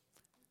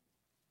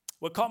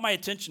 What caught my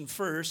attention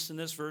first in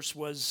this verse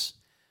was,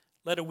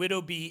 let a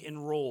widow be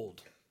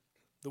enrolled.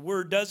 The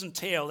word does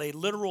entail a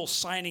literal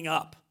signing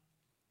up.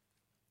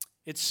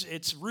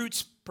 Its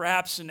roots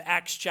perhaps in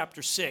Acts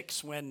chapter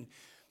 6, when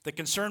the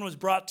concern was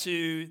brought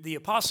to the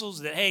apostles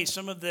that, hey,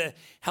 some of the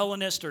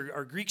Hellenist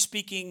or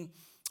Greek-speaking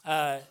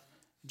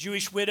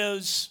Jewish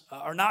widows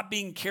are not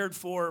being cared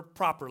for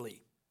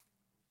properly.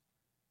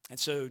 And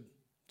so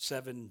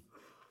 7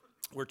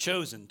 were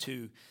chosen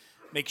to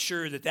make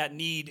sure that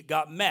need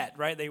got met,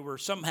 right? They were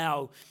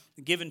somehow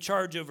given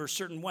charge over a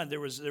certain one. There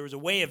was a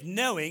way of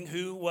knowing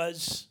who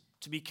was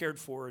to be cared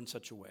for in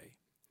such a way.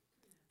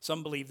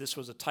 Some believe this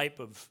was a type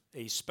of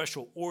a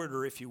special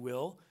order, if you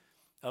will,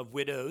 of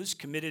widows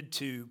committed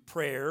to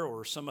prayer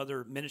or some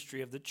other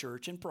ministry of the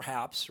church, and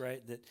perhaps,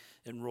 right, that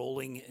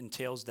enrolling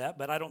entails that.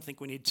 But I don't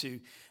think we need to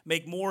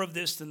make more of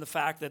this than the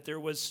fact that there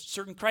was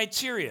certain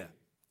criteria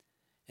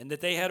and that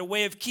they had a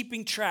way of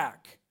keeping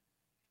track.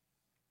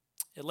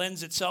 It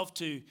lends itself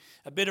to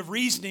a bit of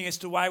reasoning as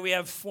to why we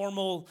have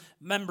formal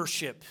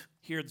membership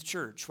here at the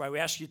church, why we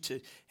ask you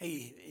to,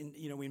 hey,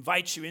 we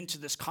invite you into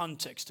this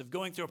context of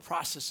going through a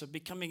process of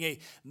becoming a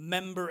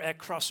member at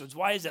Crossroads.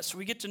 Why is that? So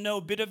we get to know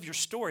a bit of your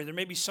story. There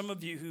may be some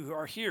of you who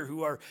are here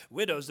who are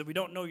widows that we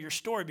don't know your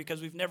story because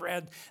we've never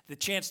had the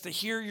chance to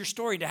hear your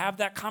story, to have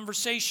that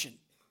conversation.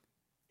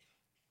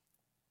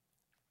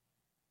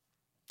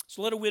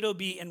 So let a widow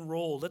be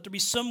enrolled. Let there be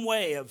some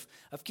way of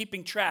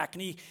keeping track.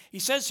 And he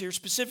says here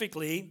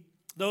specifically,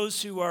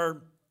 those who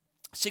are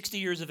 60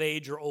 years of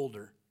age or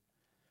older.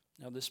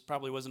 Now, this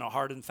probably wasn't a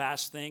hard and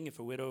fast thing. If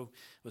a widow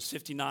was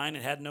 59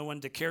 and had no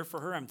one to care for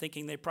her, I'm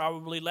thinking they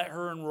probably let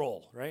her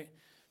enroll, right?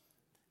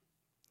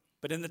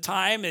 But in the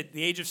time, at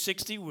the age of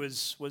 60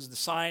 was the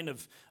sign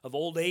of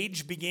old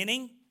age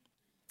beginning.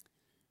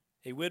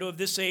 A widow of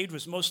this age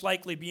was most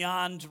likely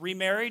beyond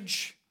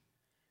remarriage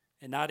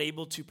and not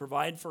able to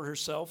provide for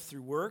herself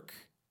through work.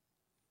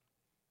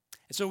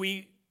 And so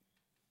we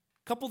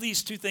couple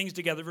these two things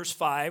together. Verse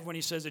 5, when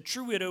he says, a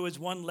true widow is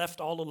one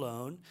left all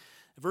alone.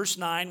 Verse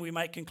 9, we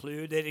might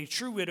conclude that a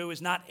true widow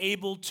is not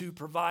able to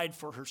provide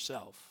for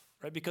herself,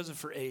 right? Because of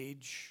her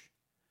age,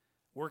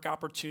 work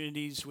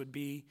opportunities would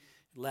be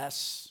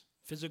less,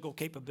 physical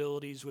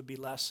capabilities would be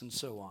less, and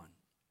so on.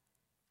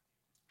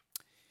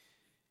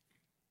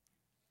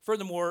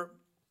 Furthermore,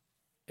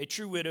 a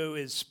true widow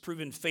is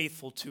proven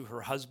faithful to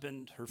her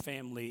husband, her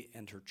family,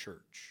 and her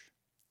church.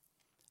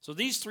 So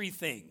these three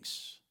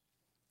things,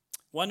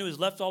 one who is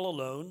left all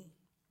alone,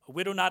 a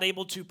widow not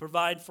able to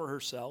provide for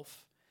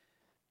herself,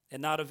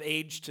 and not of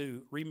age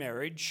to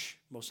remarriage,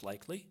 most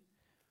likely.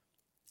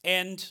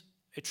 And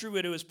a true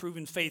widow is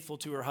proven faithful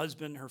to her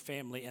husband, her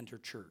family, and her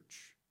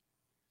church.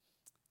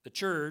 The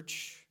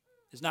church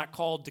is not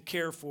called to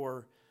care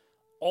for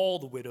all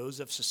the widows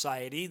of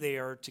society. They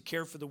are to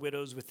care for the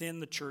widows within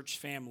the church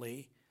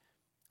family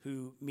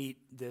who meet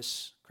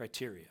this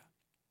criteria.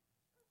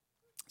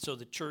 So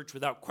the church,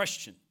 without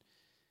question,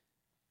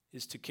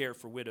 is to care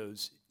for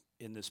widows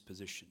in this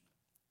position.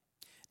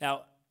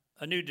 Now,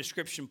 a new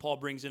description Paul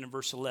brings in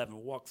verse 11.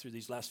 We'll walk through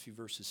these last few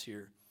verses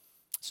here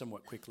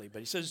somewhat quickly. But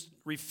he says,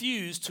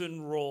 refuse to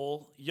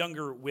enroll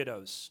younger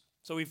widows.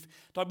 So we've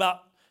talked about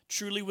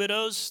truly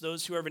widows,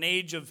 those who are of an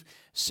age of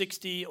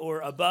 60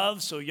 or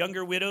above. So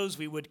younger widows,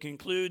 we would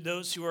conclude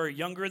those who are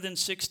younger than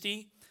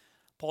 60.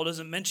 Paul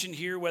doesn't mention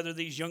here whether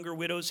these younger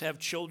widows have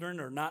children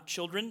or not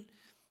children.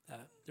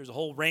 There's a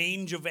whole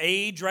range of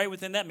age right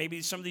within that.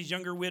 Maybe some of these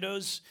younger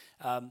widows,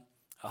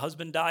 a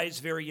husband dies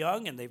very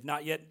young and they've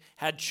not yet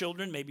had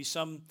children. Maybe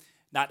some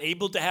not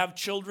able to have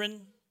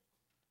children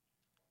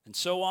and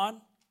so on.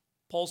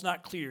 Paul's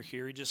not clear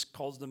here. He just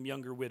calls them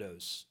younger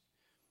widows.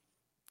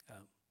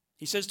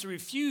 He says to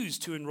refuse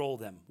to enroll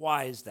them.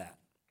 Why is that?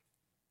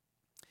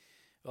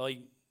 Well,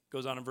 he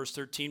Goes on in verse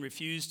 13,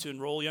 refuse to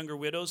enroll younger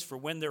widows, for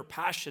when their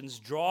passions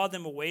draw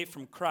them away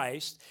from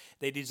Christ,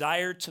 they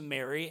desire to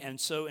marry and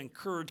so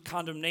incurred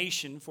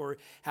condemnation for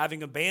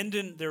having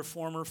abandoned their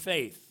former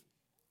faith.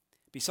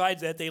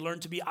 Besides that, they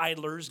learn to be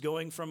idlers,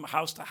 going from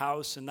house to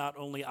house, and not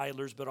only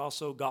idlers, but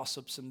also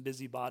gossips and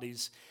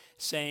busybodies,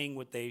 saying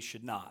what they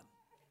should not.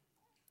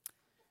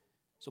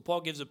 So Paul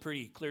gives a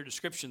pretty clear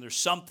description. There's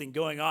something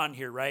going on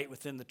here, right,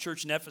 within the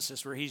church in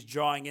Ephesus where he's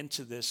drawing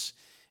into this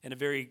in a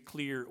very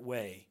clear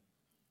way.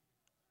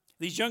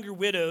 These younger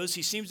widows,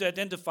 he seems to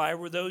identify,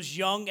 were those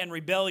young and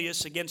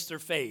rebellious against their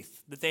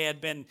faith, that they had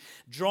been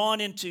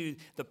drawn into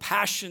the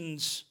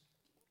passions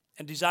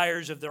and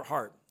desires of their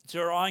heart,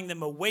 drawing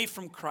them away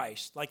from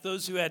Christ, like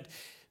those who had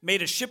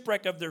made a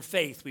shipwreck of their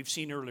faith, we've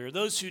seen earlier,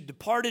 those who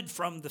departed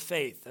from the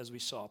faith, as we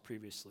saw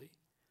previously.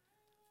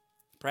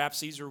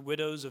 Perhaps these are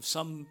widows of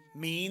some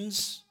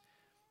means,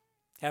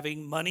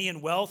 having money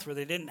and wealth where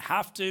they didn't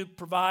have to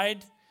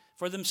provide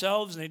for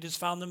themselves, and they just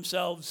found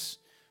themselves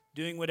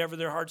doing whatever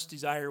their heart's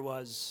desire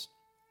was,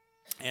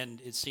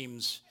 and it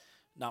seems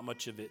not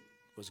much of it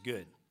was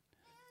good.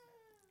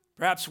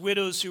 Perhaps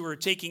widows who were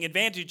taking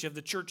advantage of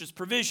the church's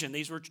provision.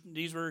 These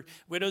were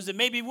widows that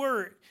maybe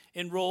were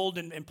enrolled,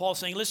 and Paul's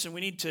saying, listen, we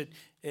need to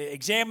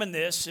examine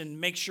this and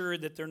make sure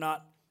that they're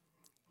not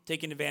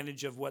taking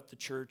advantage of what the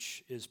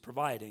church is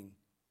providing.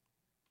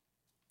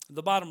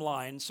 The bottom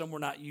line, some were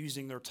not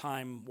using their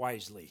time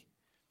wisely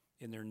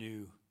in their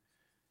new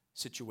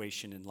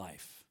situation in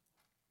life.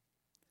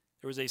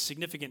 There was a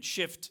significant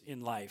shift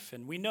in life,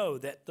 and we know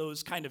that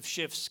those kind of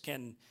shifts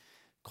can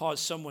cause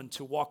someone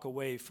to walk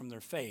away from their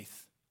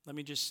faith. Let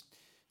me just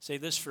say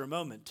this for a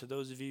moment to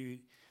those of you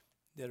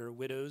that are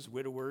widows,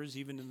 widowers,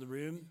 even in the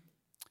room.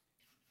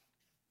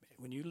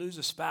 When you lose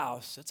a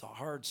spouse, that's a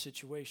hard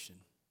situation.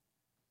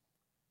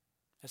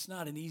 That's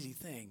not an easy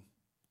thing.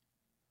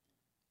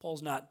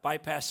 Paul's not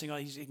bypassing,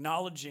 he's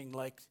acknowledging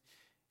like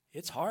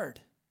it's hard.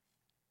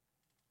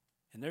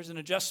 And there's an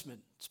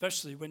adjustment,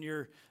 especially when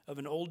you're of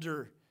an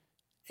older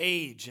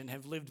age and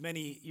have lived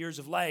many years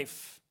of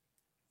life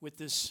with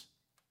this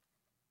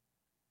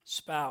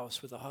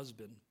spouse, with a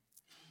husband,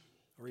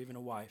 or even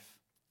a wife.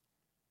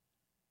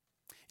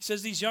 He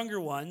says these younger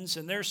ones,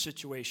 in their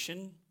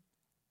situation,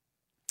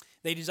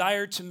 they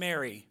desire to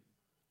marry.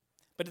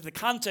 But in the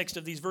context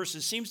of these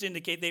verses seems to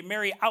indicate they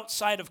marry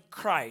outside of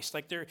Christ.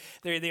 Like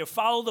they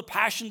follow the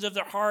passions of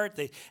their heart.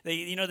 They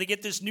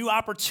get this new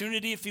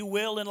opportunity, if you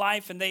will, in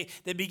life, and they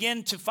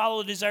begin to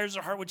follow the desires of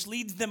their heart, which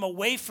leads them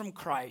away from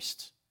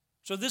Christ.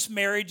 So this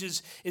marriage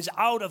is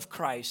out of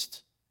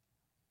Christ,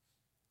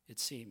 it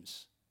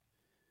seems.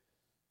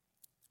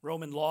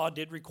 Roman law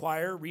did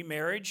require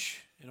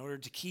remarriage in order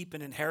to keep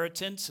an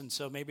inheritance, and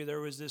so maybe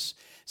there was this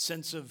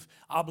sense of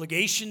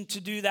obligation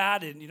to do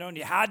that, and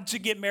you had to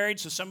get married.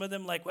 So some of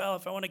them, like, well,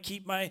 if I want to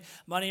keep my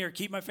money or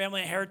keep my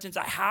family inheritance,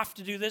 I have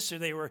to do this. Or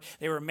they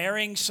were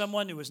marrying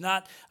someone who was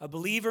not a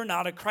believer,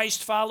 not a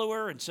Christ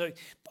follower, and so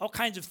all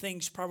kinds of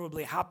things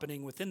probably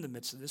happening within the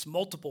midst of this,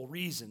 multiple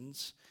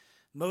reasons,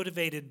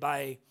 motivated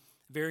by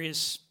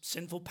various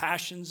sinful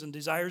passions and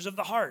desires of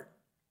the heart.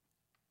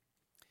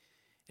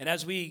 And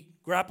as we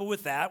grapple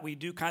with that, we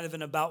do kind of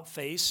an about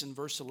face in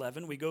verse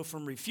 11. We go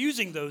from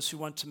refusing those who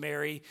want to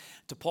marry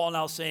to Paul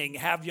now saying,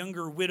 have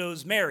younger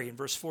widows marry in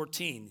verse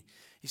 14.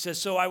 He says,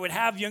 so I would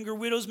have younger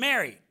widows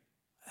marry.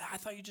 I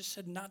thought you just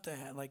said not to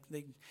have, like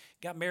they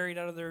got married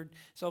out of their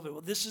self.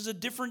 Well, this is a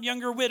different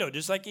younger widow.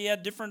 Just like he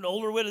had different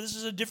older widows, this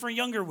is a different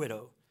younger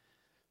widow.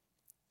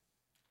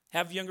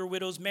 Have younger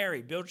widows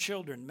marry, build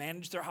children,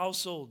 manage their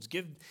households,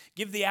 give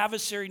the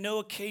adversary no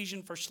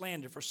occasion for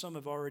slander, for some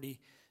have already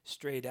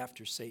strayed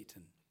after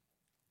Satan.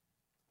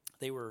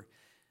 They were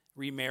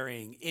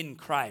remarrying in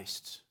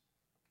Christ.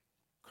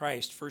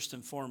 Christ, first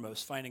and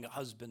foremost, finding a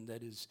husband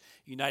that is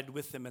united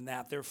with them in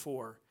that.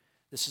 Therefore,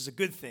 this is a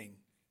good thing.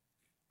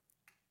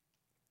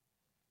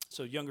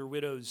 So younger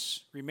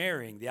widows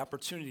remarrying, the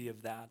opportunity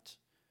of that,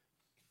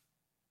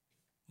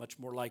 much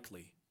more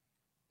likely.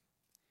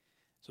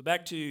 So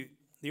back to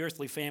the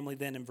earthly family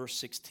then in verse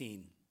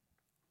 16.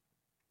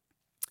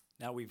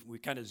 Now we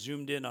kind of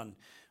zoomed in on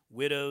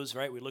widows,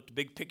 right? We looked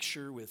big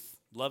picture with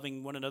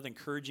loving one another,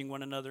 encouraging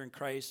one another in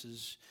Christ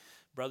as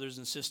brothers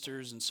and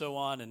sisters and so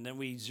on. And then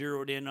we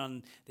zeroed in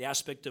on the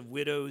aspect of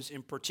widows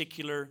in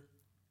particular.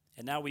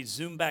 And now we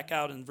zoom back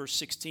out in verse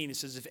 16. It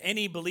says, if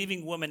any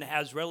believing woman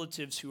has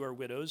relatives who are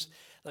widows,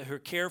 let her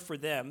care for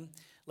them.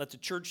 Let the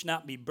church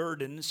not be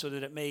burdened, so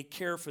that it may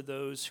care for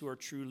those who are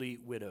truly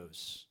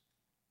widows.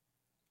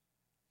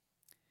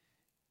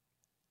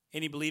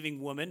 Any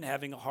believing woman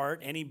having a heart,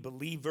 any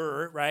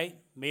believer, right,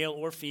 male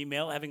or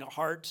female, having a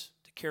heart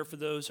to care for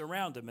those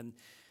around them. And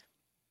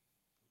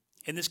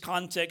in this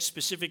context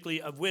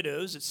specifically of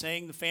widows, it's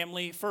saying the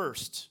family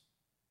first.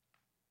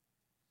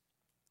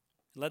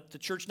 Let the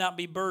church not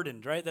be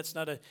burdened, right? That's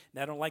not I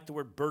don't like the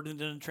word burdened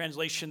in a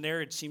translation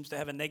there. It seems to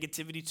have a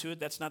negativity to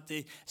it. That's not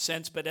the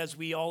sense. But as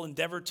we all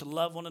endeavor to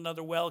love one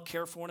another well,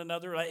 care for one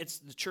another, right?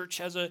 The church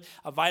has a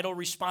vital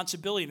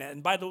responsibility in that.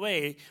 And by the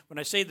way, when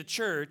I say the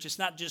church, it's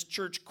not just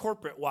church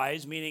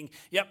corporate-wise, meaning,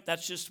 yep,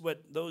 that's just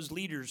what those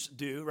leaders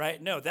do, right?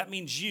 No, that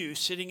means you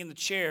sitting in the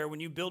chair when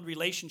you build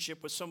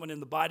relationship with someone in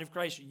the body of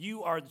Christ,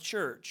 you are the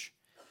church.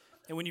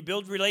 And when you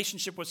build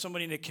relationship with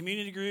somebody in a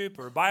community group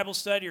or a Bible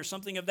study or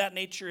something of that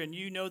nature, and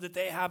you know that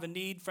they have a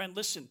need, friend,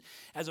 listen,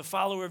 as a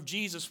follower of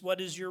Jesus,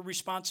 what is your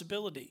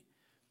responsibility?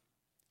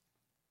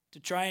 To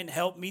try and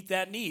help meet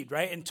that need,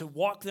 right? And to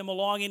walk them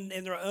along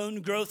in their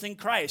own growth in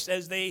Christ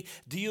as they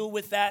deal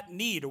with that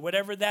need or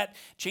whatever that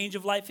change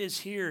of life is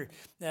here,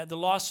 the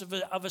loss of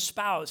a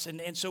spouse.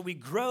 And so we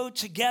grow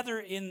together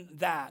in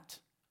that.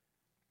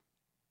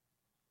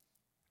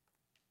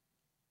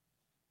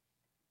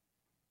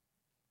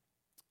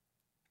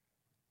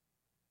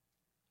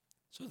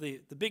 So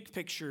the big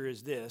picture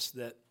is this,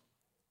 that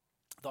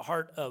the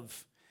heart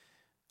of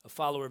a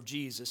follower of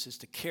Jesus is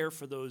to care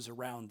for those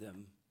around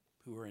them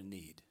who are in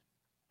need.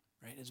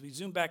 Right? As we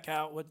zoom back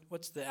out,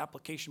 what's the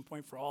application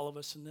point for all of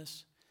us in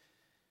this?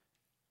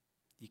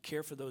 You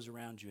care for those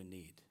around you in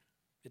need.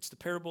 It's the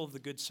parable of the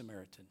Good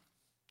Samaritan.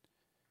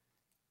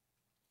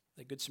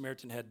 The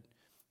Samaritan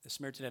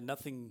had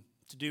nothing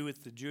to do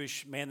with the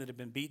Jewish man that had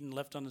been beaten,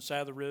 left on the side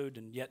of the road,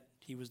 and yet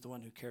he was the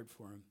one who cared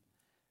for him.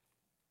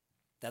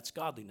 That's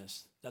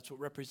godliness. That's what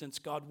represents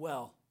God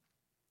well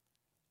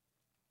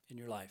in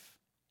your life.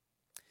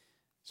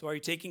 So are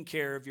you taking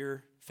care of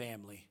your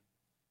family?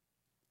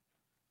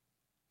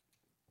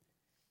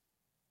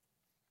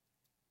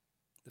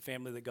 The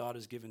family that God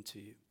has given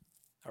to you.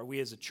 Are we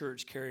as a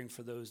church caring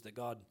for those that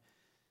God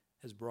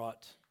has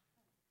brought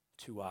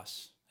to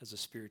us as a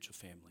spiritual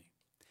family?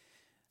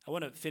 I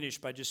want to finish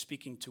by just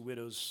speaking to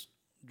widows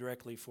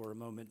directly for a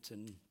moment.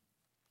 And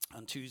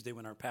on Tuesday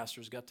when our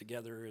pastors got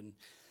together and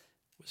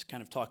was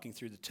kind of talking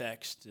through the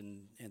text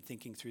and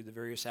thinking through the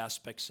various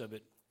aspects of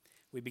it,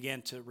 we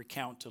began to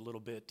recount a little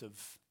bit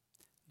of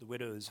the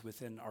widows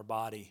within our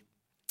body.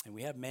 And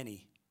we have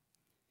many.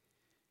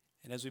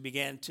 And as we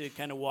began to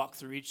kind of walk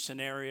through each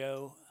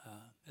scenario,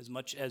 as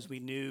much as we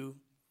knew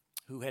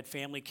who had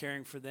family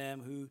caring for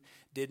them, who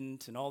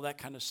didn't, and all that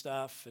kind of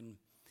stuff. And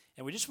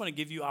we just want to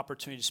give you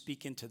opportunity to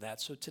speak into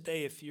that. So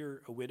today, if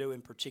you're a widow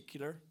in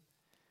particular,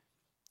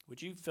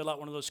 would you fill out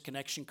one of those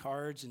connection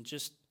cards and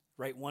just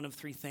write one of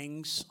three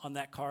things on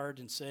that card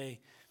and say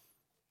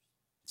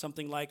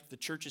something like, the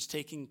church is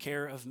taking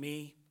care of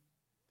me.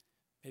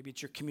 Maybe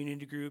it's your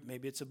community group.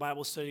 Maybe it's a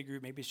Bible study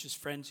group. Maybe it's just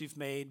friends you've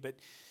made. But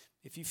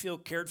if you feel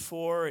cared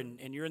for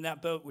and you're in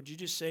that boat, would you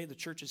just say, the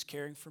church is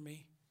caring for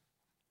me?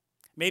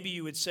 Maybe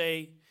you would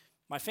say,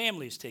 my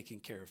family is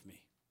taking care of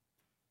me.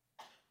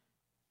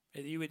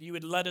 You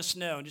would let us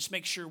know and just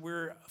make sure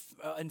we're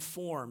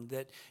informed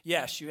that,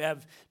 yes, you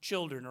have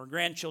children or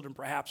grandchildren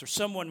perhaps, or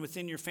someone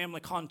within your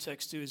family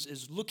context who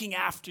is looking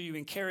after you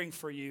and caring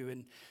for you,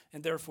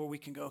 and therefore we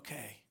can go,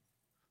 okay,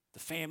 the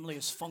family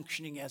is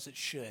functioning as it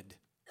should,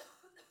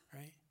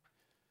 right?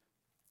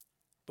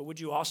 But would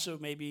you also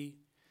maybe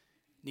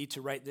need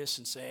to write this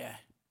and say,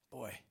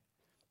 boy,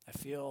 I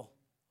feel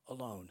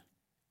alone.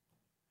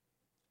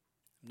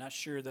 I'm not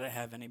sure that I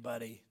have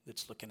anybody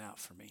that's looking out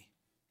for me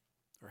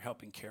or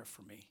helping care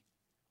for me.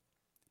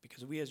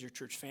 Because we as your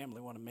church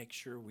family want to make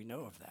sure we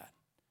know of that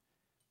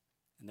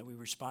and that we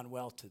respond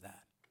well to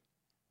that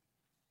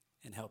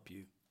and help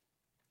you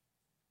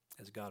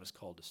as God has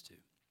called us to.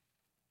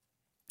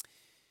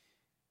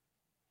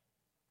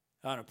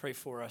 I want to pray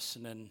for us,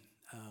 and then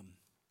I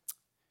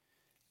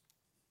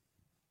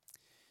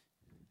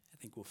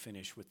think we'll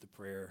finish with the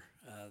prayer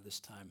this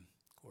time,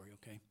 Corey,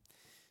 okay?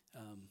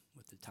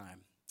 With the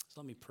time.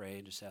 So let me pray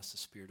and just ask the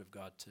Spirit of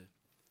God to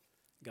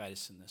guide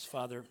us in this.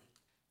 Father,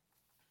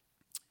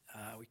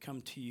 we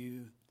come to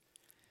you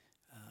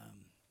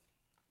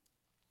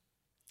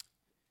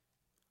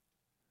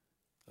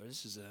Lord,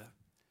 this is a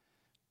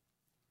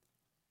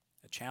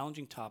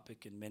challenging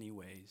topic in many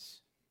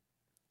ways,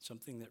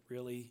 something that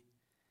really,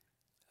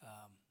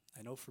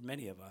 I know for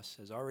many of us,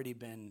 has already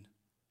been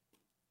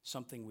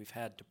something we've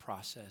had to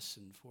process,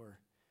 and for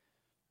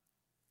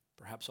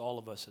perhaps all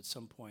of us at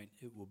some point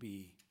it will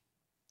be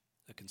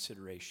a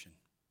consideration.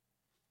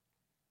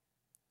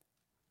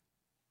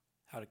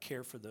 How to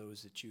care for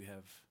those that you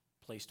have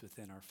placed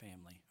within our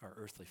family, our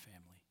earthly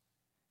family.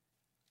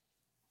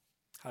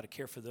 How to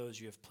care for those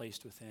you have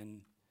placed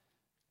within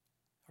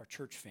our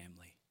church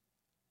family.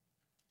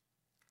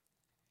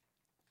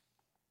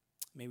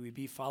 May we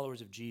be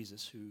followers of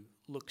Jesus who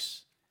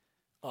looks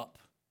up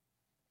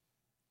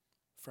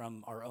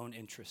from our own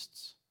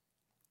interests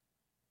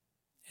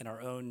and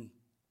our own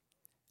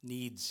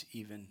needs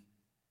even,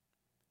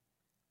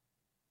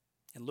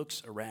 and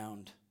looks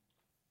around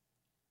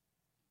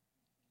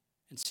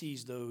and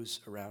sees those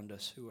around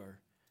us who are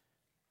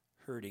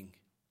hurting,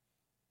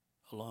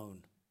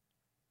 alone,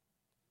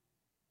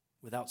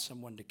 without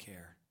someone to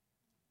care.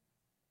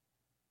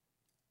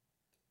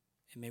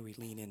 And may we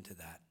lean into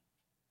that.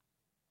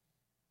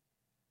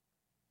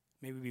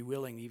 May we be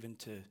willing even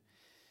to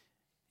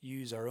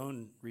use our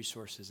own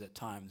resources at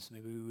times. May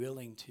we be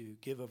willing to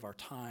give of our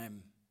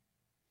time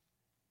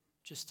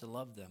just to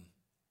love them.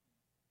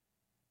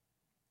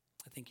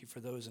 I thank you for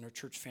those in our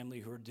church family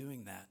who are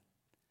doing that.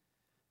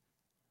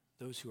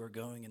 Those who are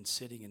going and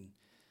sitting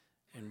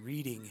and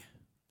reading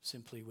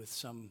simply with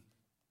some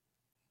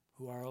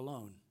who are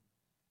alone.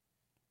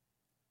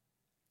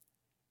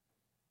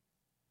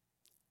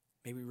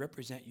 May we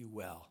represent you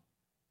well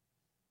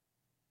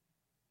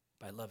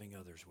by loving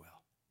others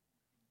well.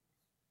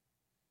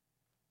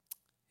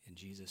 In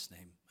Jesus'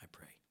 name I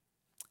pray.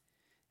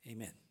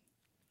 Amen.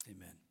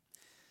 Amen.